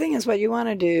 Well, the thing is, what you want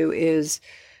to do is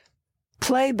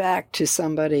play back to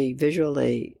somebody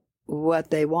visually what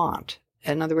they want.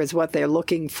 In other words, what they're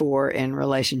looking for in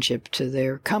relationship to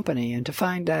their company. And to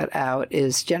find that out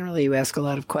is generally you ask a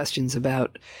lot of questions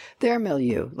about their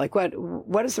milieu. Like,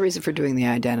 what is the reason for doing the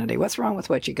identity? What's wrong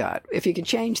with what you got? If you could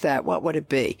change that, what would it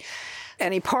be?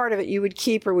 Any part of it you would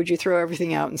keep, or would you throw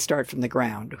everything out and start from the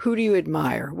ground? Who do you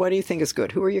admire? What do you think is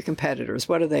good? Who are your competitors?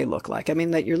 What do they look like? I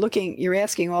mean, that you're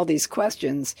asking all these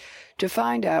questions to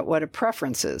find out what a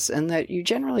preference is, and that you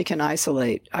generally can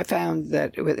isolate. I found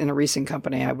that in a recent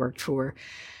company I worked for,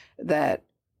 that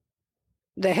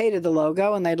they hated the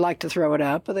logo and they'd like to throw it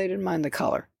out, but they didn't mind the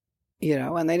color.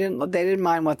 And they didn't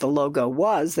mind what the logo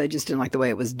was. They just didn't like the way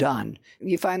it was done.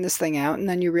 You find this thing out and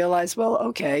then you realize, well,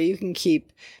 okay, you can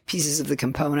keep pieces of the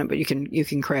component, but you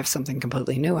can craft something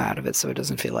completely new out of it. So it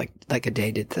doesn't feel like a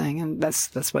dated thing. And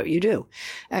that's what you do.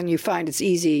 And you find it's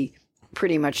easy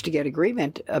pretty much to get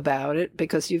agreement about it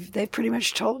because they've pretty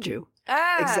much told you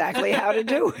exactly how to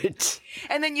do it.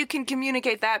 And then you can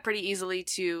communicate that pretty easily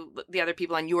to the other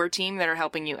people on your team that are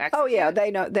helping you execute. Oh yeah,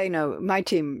 they know my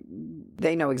team.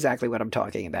 They know exactly what I'm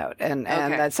talking about, and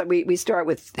that's we start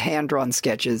with hand drawn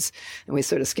sketches, and we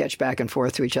sort of sketch back and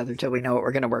forth to each other till we know what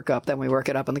we're going to work up. Then we work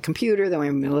it up on the computer. Then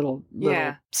we make little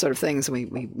sort of things. And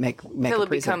we make till it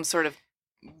becomes sort of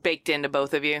baked into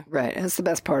both of you. Right, and it's the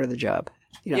best part of the job.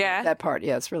 That part.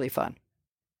 Yeah, it's really fun.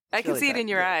 I can see it in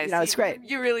your eyes. It's great.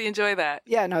 You really enjoy that.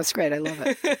 Yeah, no, it's great. I love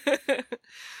it.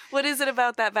 What is it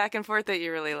about that back and forth that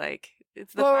you really like?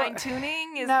 It's the fine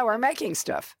tuning. No, we're making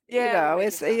stuff. Yeah,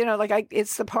 it's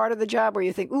it's the part of the job where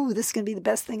you think, "Ooh, this is going to be the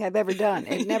best thing I've ever done."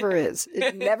 It never is.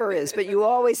 It never is. But you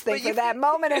always think for that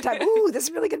moment in time, "Ooh, this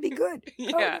is really going to be good."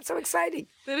 Yeah, that's so exciting.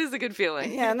 That is a good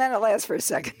feeling. Yeah, and then it lasts for a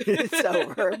second. It's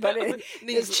over. But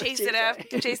you chase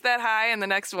that high, and the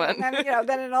next one. And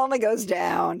then it only goes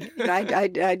down. I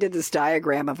did this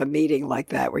diagram of a meeting like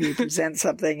that where you present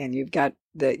something and you've got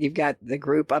the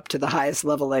group up to the highest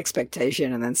level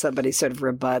expectation, and then somebody sort of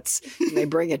rebuts, and they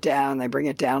bring it down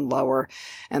lower,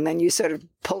 and then you sort of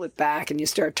pull it back and you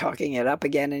start talking it up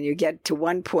again, and you get to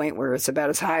one point where it's about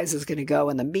as high as it's going to go,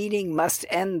 and the meeting must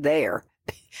end there.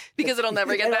 Because it'll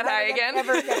never get that high again.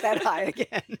 Never get that high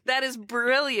again. That is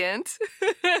brilliant.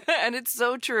 And it's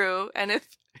so true. And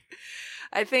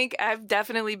I think I've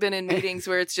definitely been in meetings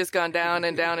where it's just gone down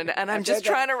and down and I'm just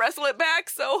trying to wrestle it back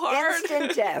so hard.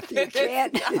 Instant death. You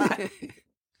can't.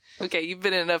 Okay, you've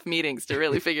been in enough meetings to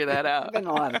really figure that out. I've been in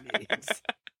a lot of meetings.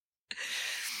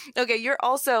 Okay, you're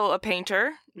also a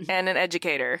painter and an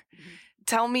educator.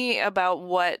 Tell me about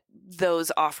what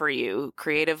those offer you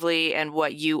creatively and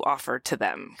what you offer to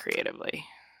them creatively.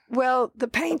 Well, the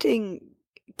painting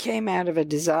came out of a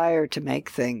desire to make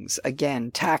things,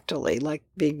 again, tactily, like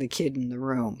being the kid in the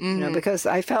room. Because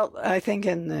I think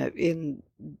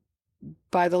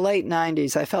by the late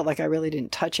 90s, I felt like I really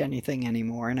didn't touch anything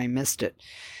anymore, and I missed it.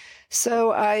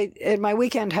 So at my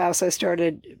weekend house, I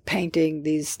started painting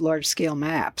these large-scale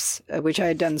maps, which I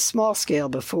had done small scale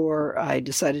before I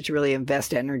decided to really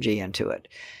invest energy into it.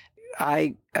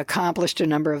 I accomplished a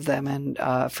number of them, and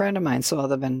a friend of mine saw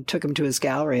them and took them to his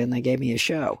gallery, and they gave me a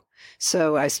show.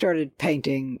 So I started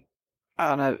painting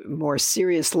on a more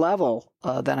serious level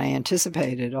than I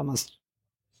anticipated, almost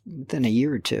within a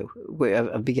year or two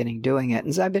of beginning doing it.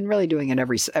 And so I've been really doing it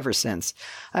ever since.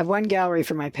 I have one gallery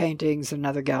for my paintings,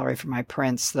 another gallery for my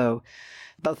prints, though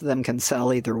both of them can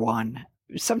sell either one.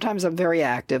 Sometimes I'm very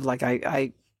active, like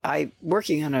I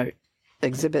working on an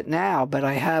exhibit now, but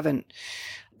I haven't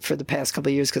for the past couple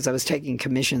of years because I was taking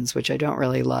commissions, which I don't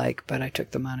really like, but I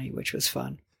took the money, which was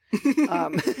fun.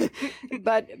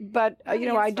 But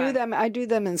I do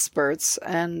them in spurts,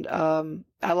 and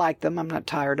I like them. I'm not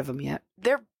tired of them yet.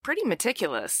 They're pretty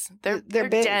meticulous. They're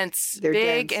big. Dense. They're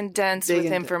big dense, and dense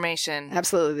with information.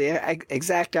 Absolutely. The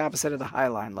exact opposite of the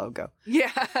Highline logo.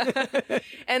 Yeah.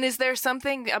 And is there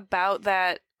something about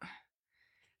that?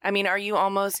 I mean, are you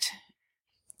almost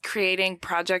creating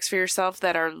projects for yourself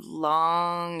that are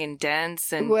long and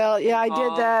dense and well, yeah, I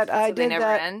did that. So they never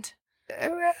end?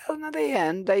 Well, no, they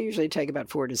end. They usually take about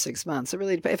 4 to 6 months. It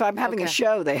really depends. If I'm having a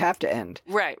show, they have to end.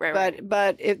 Right.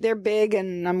 But if they're big,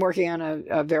 and I'm working on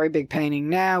a very big painting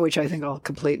now, which I think I'll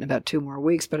complete in about 2 more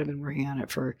weeks, but I've been working on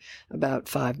it for about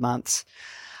 5 months.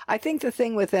 I think the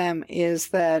thing with them is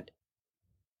that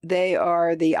they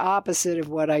are the opposite of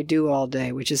what I do all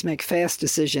day, which is make fast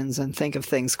decisions and think of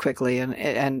things quickly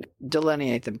and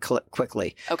delineate them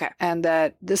quickly. Okay. And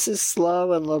that this is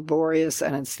slow and laborious,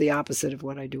 and it's the opposite of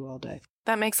what I do all day.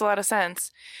 That makes a lot of sense.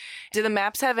 Do the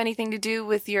maps have anything to do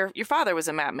with your father was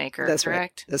a map maker, That's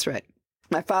correct? Right. That's right.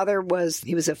 My father was a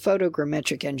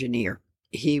photogrammetric engineer.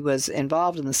 He was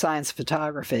involved in the science of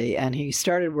photography, and he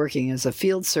started working as a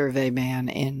field survey man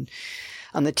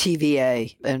on the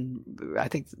TVA in, I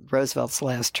think, Roosevelt's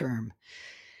last term.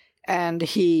 And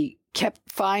he kept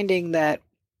finding that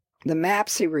the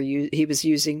maps he was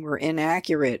using were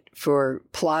inaccurate for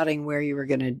plotting where you were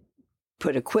going to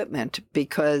put equipment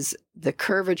because the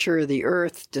curvature of the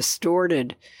Earth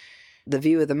distorted the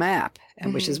view of the map,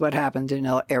 and which is what happened in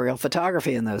aerial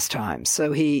photography in those times.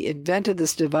 So he invented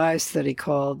this device that he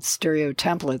called stereo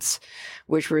templates,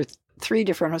 which were 3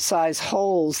 different size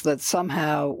holes that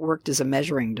somehow worked as a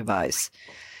measuring device.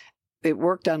 It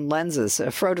worked on lenses. A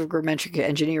photogrammetric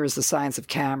engineer is the science of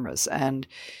cameras. And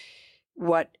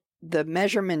what the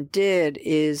measurement did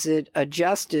is it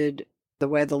adjusted the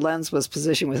way the lens was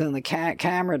positioned within the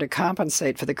camera to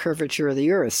compensate for the curvature of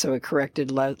the Earth. So it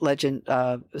corrected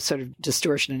sort of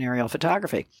distortion in aerial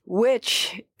photography,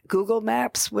 which Google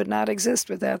Maps would not exist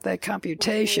without that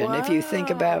computation. Whoa. If you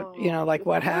think about, like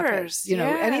what happens,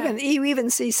 and you even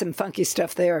see some funky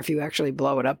stuff there if you actually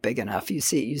blow it up big enough. You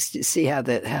see how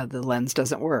the lens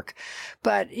doesn't work.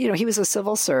 But, he was a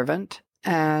civil servant.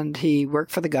 And he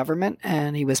worked for the government,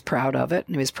 and he was proud of it,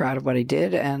 and he was proud of what he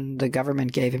did, and the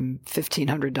government gave him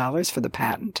 $1,500 for the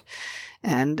patent.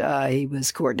 And he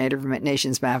was coordinator of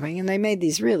nations mapping, and they made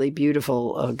these really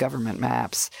beautiful government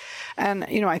maps. And,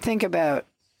 I think about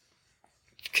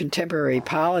contemporary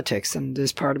politics, and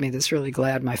there's part of me that's really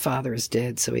glad my father is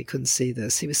dead so he couldn't see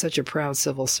this. He was such a proud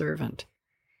civil servant.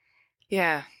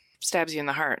 Yeah. Stabs you in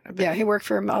the heart. Yeah, he worked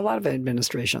for a lot of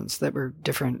administrations that were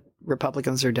different,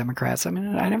 Republicans or Democrats. I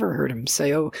mean, I never heard him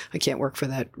say, "Oh, I can't work for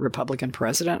that Republican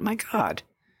president." My God.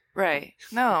 Right.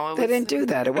 No. They didn't do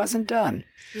that. It wasn't done.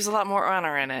 There's a lot more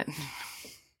honor in it.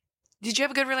 Did you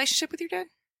have a good relationship with your dad?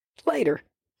 Later.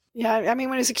 Yeah, I mean,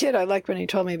 when I was a kid, I liked when he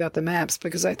told me about the maps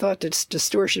because I thought that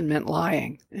distortion meant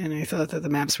lying. And I thought that the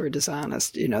maps were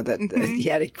dishonest, that he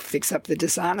had to fix up the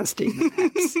dishonesty in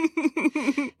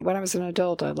the maps. When I was an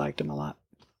adult, I liked him a lot.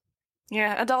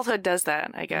 Yeah, adulthood does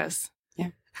that, I guess. Yeah.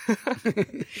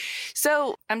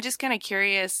 So I'm just kind of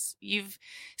curious. You've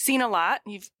seen a lot.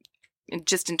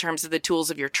 Just in terms of the tools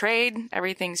of your trade,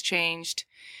 everything's changed.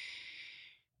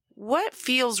 What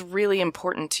feels really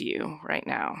important to you right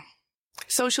now?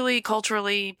 Socially,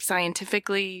 culturally,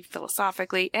 scientifically,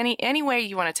 philosophically, any way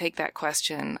you want to take that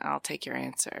question, I'll take your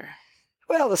answer.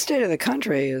 Well, the state of the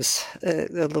country is a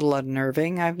little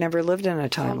unnerving. I've never lived in a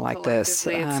time like this.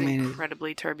 It's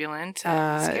incredibly turbulent.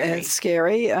 Scary. It's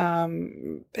scary.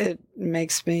 It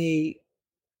makes me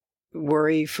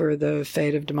worry for the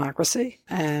fate of democracy.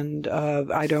 And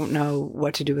I don't know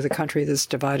what to do with a country that's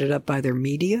divided up by their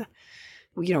media.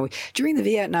 During the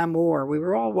Vietnam War, we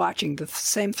were all watching the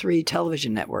same 3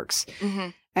 television networks.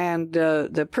 Mm-hmm. And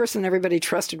the person everybody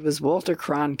trusted was Walter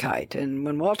Cronkite. And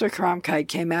when Walter Cronkite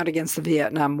came out against the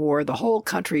Vietnam War, the whole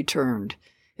country turned.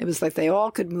 It was like they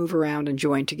all could move around and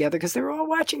join together because they were all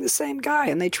watching the same guy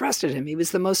and they trusted him. He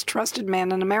was the most trusted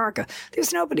man in America.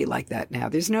 There's nobody like that now.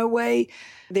 There's no way.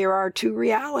 There are 2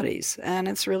 realities, and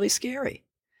it's really scary.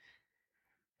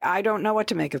 I don't know what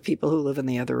to make of people who live in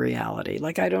the other reality.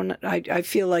 I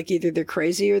feel like either they're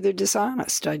crazy or they're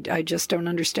dishonest. I just don't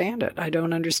understand it. I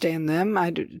don't understand them.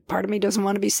 Part of me doesn't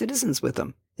want to be citizens with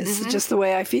them. It's just the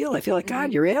way I feel. I feel like,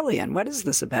 God, you're alien. What is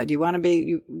this about?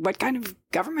 What kind of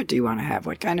government do you want to have?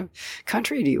 What kind of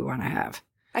country do you want to have?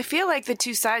 I feel like the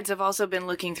 2 sides have also been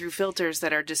looking through filters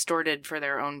that are distorted for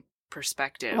their own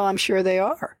perspective. Well, I'm sure they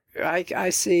are. I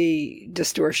see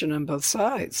distortion on both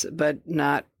sides, but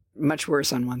not much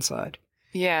worse on one side.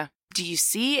 Yeah. Do you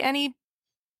see any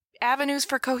avenues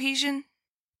for cohesion?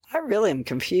 I really am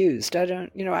confused.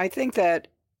 I think that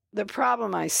the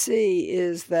problem I see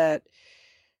is that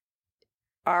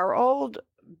our old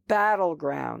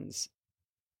battlegrounds,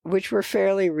 which were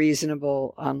fairly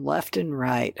reasonable on left and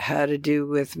right, had to do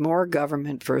with more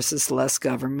government versus less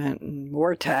government, and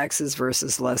more taxes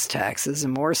versus less taxes,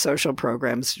 and more social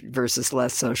programs versus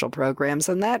less social programs.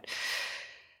 And that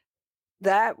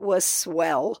was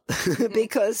swell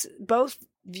because both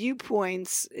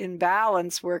viewpoints in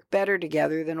balance work better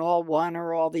together than all one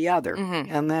or all the other.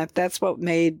 Mm-hmm. And that's what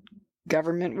made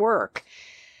government work.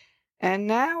 And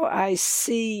now I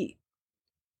see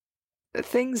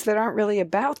things that aren't really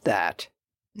about that.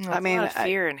 No, a lot of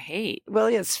fear and hate. Well,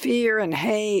 it's fear and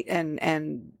hate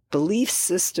and belief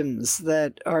systems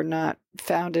that are not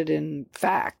founded in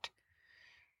fact.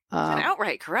 And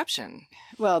outright corruption.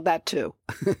 Well, that too.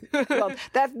 Well,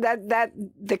 that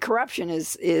the corruption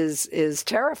is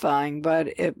terrifying, but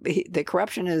the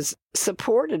corruption is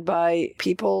supported by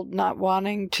people not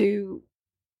wanting to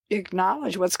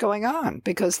acknowledge what's going on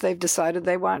because they've decided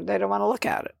they don't want to look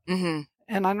at it. Mm-hmm.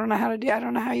 And I don't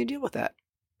know how you deal with that.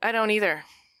 I don't either.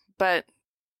 But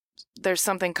there's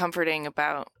something comforting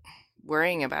about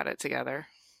worrying about it together.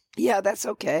 Yeah, that's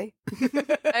okay.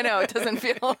 I know it doesn't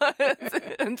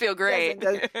feel great.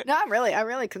 No, I'm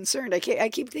really concerned. I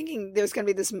keep thinking there's going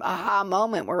to be this aha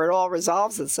moment where it all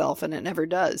resolves itself, and it never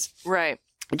does. Right.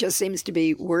 It just seems to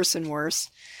be worse and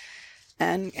worse,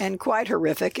 and quite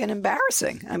horrific and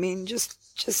embarrassing. I mean,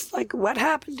 just like what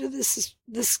happened to this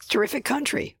terrific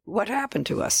country? What happened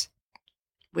to us?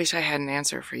 Wish I had an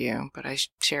answer for you, but I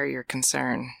share your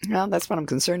concern. Well, that's what I'm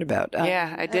concerned about.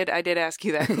 Yeah, I did ask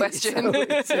you that question.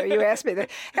 so you asked me that.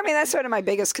 I mean, that's sort of my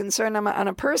biggest concern on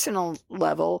a personal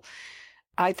level.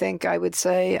 I think I would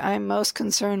say I'm most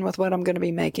concerned with what I'm going to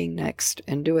be making next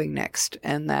and doing next,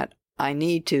 and that I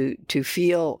need to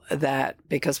feel that,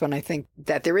 because when I think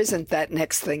that there isn't that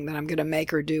next thing that I'm going to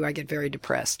make or do, I get very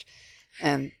depressed.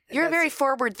 And you're a very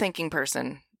forward-thinking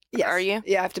person. Yes. Are you?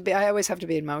 Yeah, I always have to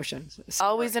be in motion. So,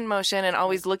 always in motion and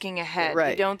always looking ahead.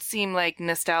 Right. You don't seem like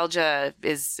nostalgia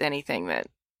is anything that...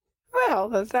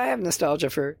 Well, I have nostalgia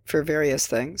for various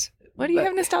things. What do you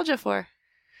have nostalgia for?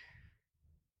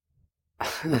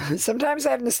 Sometimes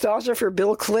I have nostalgia for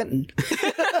Bill Clinton.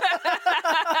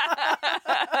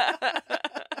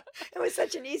 It was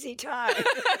such an easy time.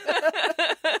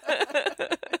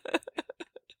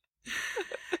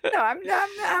 No,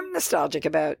 I'm nostalgic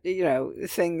about,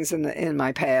 things in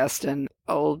my past and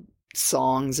old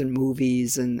songs and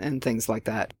movies and things like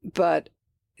that. But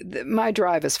my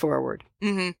drive is forward.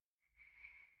 Mm-hmm.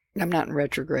 I'm not in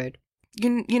retrograde.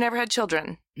 You never had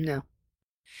children? No.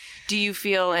 Do you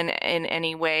feel in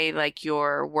any way like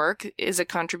your work is a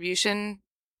contribution?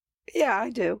 Yeah, I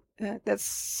do. That's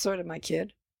sort of my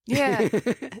kid. Yeah.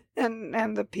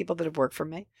 and the people that have worked for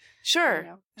me.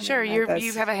 Sure. Sure.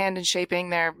 You have a hand in shaping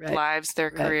their lives,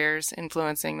 their careers,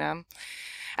 influencing them.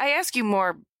 I ask you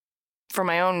more for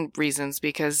my own reasons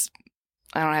because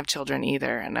I don't have children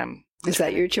either. And Is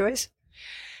that your choice?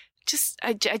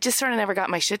 I just sort of never got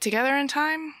my shit together in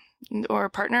time, or a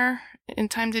partner in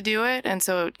time to do it. And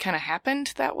so it kind of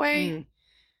happened that way. Mm.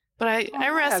 But I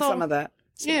wrestle. I have some of that.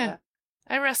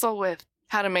 I wrestle with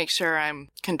how to make sure I'm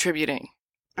contributing.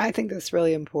 I think that's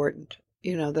really important.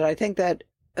 That I think that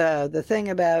the thing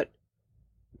about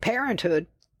parenthood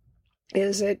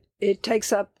is it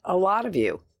takes up a lot of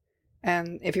you.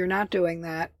 And if you're not doing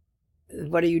that,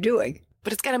 what are you doing?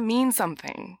 But it's got to mean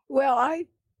something. Well,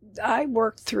 I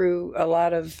worked through a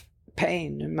lot of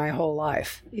pain in my whole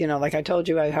life. Like I told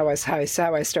you how I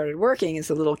started working as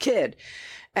a little kid,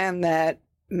 and that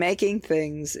making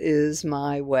things is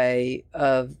my way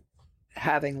of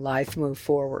having life move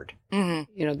forward.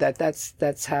 Mm-hmm.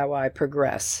 That's how I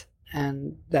progress,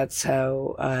 and that's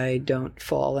how I don't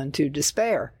fall into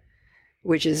despair,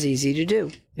 which is easy to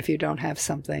do if you don't have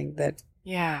something that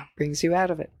brings you out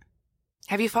of it.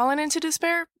 Have you fallen into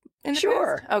despair in the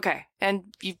Sure. past? Okay. And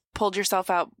you pulled yourself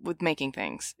out with making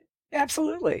things.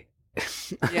 Absolutely.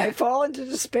 Yeah. I fall into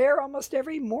despair almost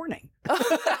every morning.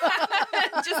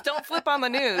 Just don't flip on the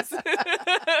news.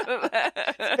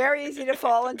 It's very easy to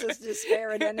fall into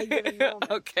despair at any given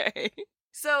moment. Okay.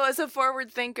 So as a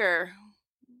forward thinker,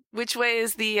 which way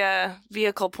is the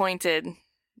vehicle pointed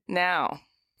now?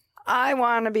 I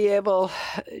want to be able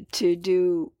to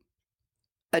do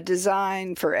a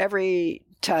design for every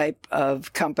type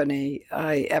of company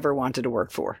I ever wanted to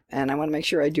work for. And I want to make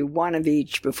sure I do one of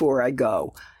each before I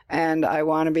go. And I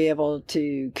want to be able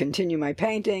to continue my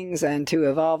paintings and to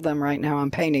evolve them. Right now I'm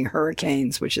painting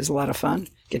hurricanes, which is a lot of fun.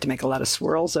 Get to make a lot of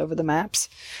swirls over the maps.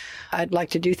 I'd like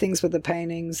to do things with the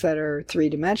paintings that are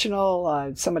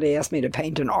three-dimensional. Somebody asked me to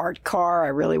paint an art car. I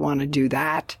really want to do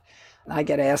that. I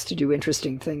get asked to do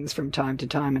interesting things from time to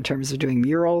time in terms of doing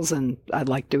murals, and I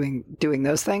like doing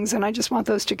those things, and I just want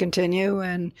those to continue,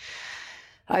 and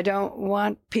I don't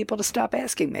want people to stop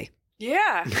asking me.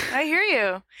 Yeah, I hear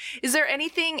you. Is there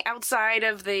anything outside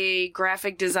of the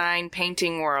graphic design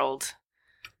painting world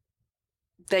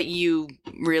that you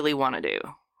really want to do?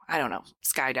 I don't know,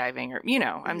 skydiving or,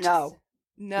 No. I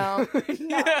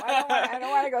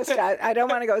don't want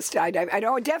to go skydiving.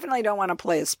 I definitely don't want to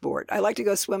play a sport. I like to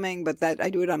go swimming, but I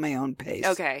do it on my own pace.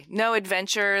 Okay. No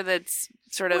adventure that's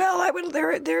sort of... Well,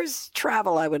 there's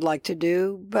travel I would like to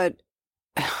do, but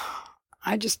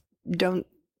I just don't...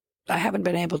 I haven't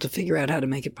been able to figure out how to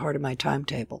make it part of my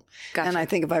timetable. Gotcha. And I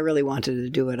think if I really wanted to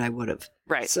do it, I would have.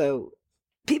 Right. So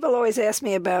people always ask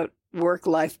me about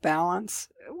work-life balance.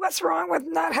 What's wrong with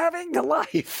not having a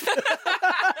life? Where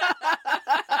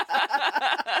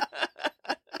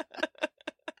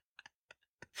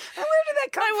did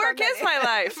that come from? My work is my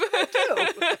life.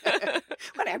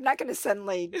 What, I'm not going to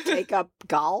suddenly take up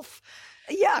golf.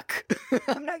 Yuck!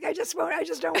 I just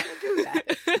don't want to do that.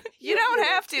 You don't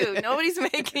have to. Nobody's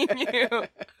making you.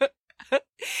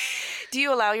 Do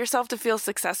you allow yourself to feel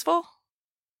successful,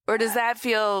 or does that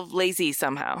feel lazy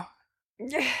somehow?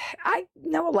 I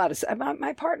know a lot of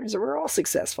my partners. We're all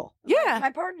successful. Yeah,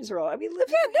 my partners are all. I mean, live.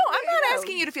 Yeah, no, I'm not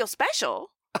asking you to feel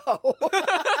special. Oh,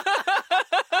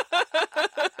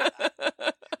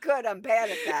 good. I'm bad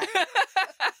at that.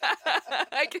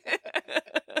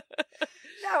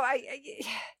 No,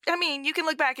 I mean, you can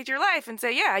look back at your life and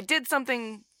say, yeah, I did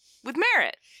something with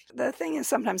merit. The thing is,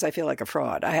 sometimes I feel like a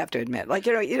fraud. I have to admit,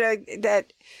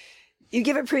 that You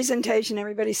give a presentation,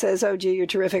 everybody says, oh, gee, you're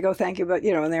terrific. Oh, thank you. But,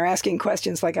 and they're asking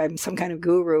questions like I'm some kind of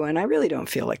guru. And I really don't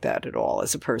feel like that at all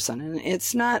as a person. And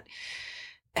it's not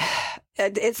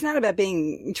about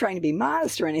trying to be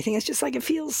modest or anything. It's just like it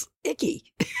feels icky.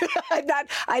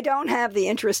 I don't have the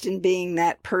interest in being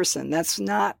that person. That's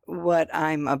not what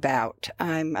I'm about.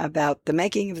 I'm about the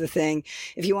making of the thing.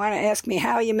 If you want to ask me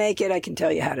how you make it, I can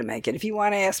tell you how to make it. If you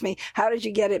want to ask me, how did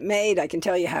you get it made? I can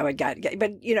tell you how it got.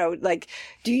 But,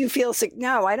 do you feel sick?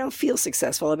 No, I don't feel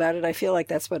successful about it. I feel like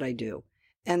that's what I do.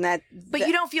 But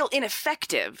you don't feel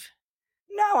ineffective.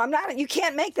 No, I'm not. You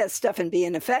can't make that stuff and be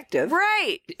ineffective.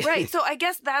 Right. So I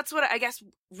guess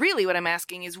really what I'm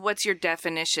asking is, what's your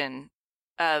definition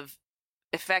of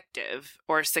effective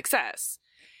or success?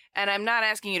 And I'm not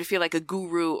asking you to feel like a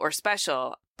guru or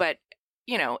special, but,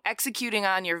 executing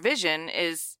on your vision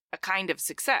is a kind of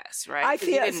success, right? I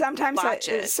feel sometimes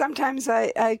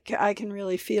I can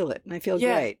really feel it, and I feel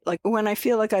great. Like when I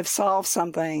feel like I've solved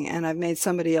something and I've made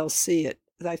somebody else see it,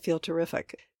 I feel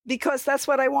terrific. Because that's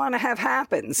what I want to have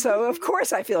happen. So, of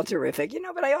course, I feel terrific,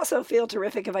 but I also feel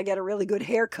terrific if I get a really good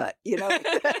haircut,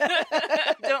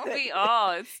 Don't we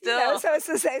all? It's still... so it's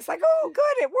to say, it's like, oh,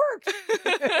 good, it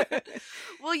worked.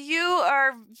 Well, you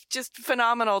are just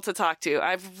phenomenal to talk to.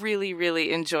 I've really,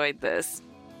 really enjoyed this.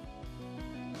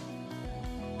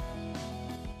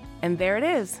 And there it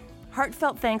is.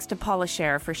 Heartfelt thanks to Paula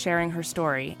Scher for sharing her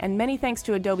story, and many thanks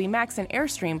to Adobe Max and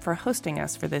Airstream for hosting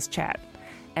us for this chat.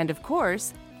 And of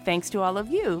course, thanks to all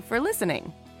of you for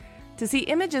listening. To see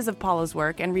images of Paula's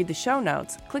work and read the show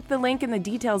notes, click the link in the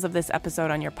details of this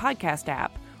episode on your podcast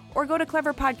app, or go to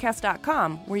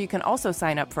cleverpodcast.com, where you can also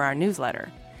sign up for our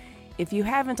newsletter. If you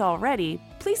haven't already,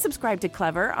 please subscribe to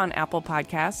Clever on Apple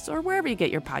Podcasts or wherever you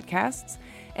get your podcasts.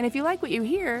 And if you like what you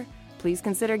hear, please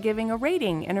consider giving a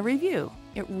rating and a review.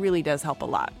 It really does help a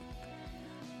lot.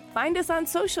 Find us on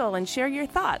social and share your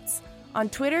thoughts. On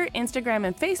Twitter, Instagram,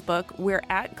 and Facebook, we're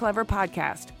at Clever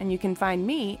Podcast, and you can find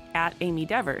me at Amy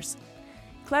Devers.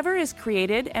 Clever is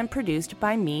created and produced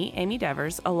by me, Amy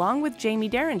Devers, along with Jamie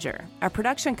Derringer. Our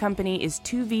production company is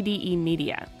 2VDE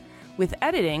Media, with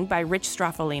editing by Rich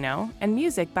Straffolino and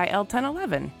music by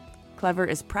L1011. Clever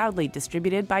is proudly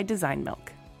distributed by Design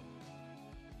Milk.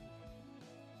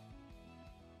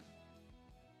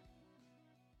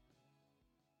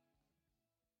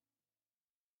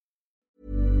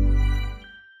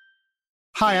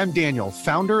 Hi, I'm Daniel,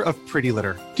 founder of Pretty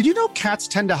Litter. Did you know cats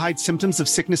tend to hide symptoms of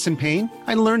sickness and pain?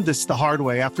 I learned this the hard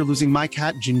way after losing my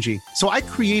cat, Gingy. So I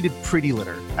created Pretty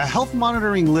Litter, a health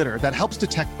monitoring litter that helps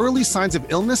detect early signs of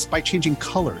illness by changing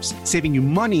colors, saving you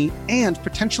money and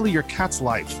potentially your cat's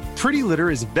life. Pretty Litter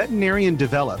is veterinarian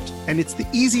developed, and it's the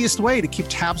easiest way to keep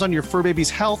tabs on your fur baby's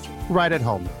health right at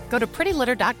home. Go to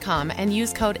prettylitter.com and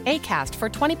use code ACAST for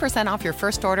 20% off your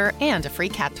first order and a free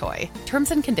cat toy.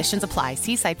 Terms and conditions apply.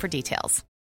 See site for details.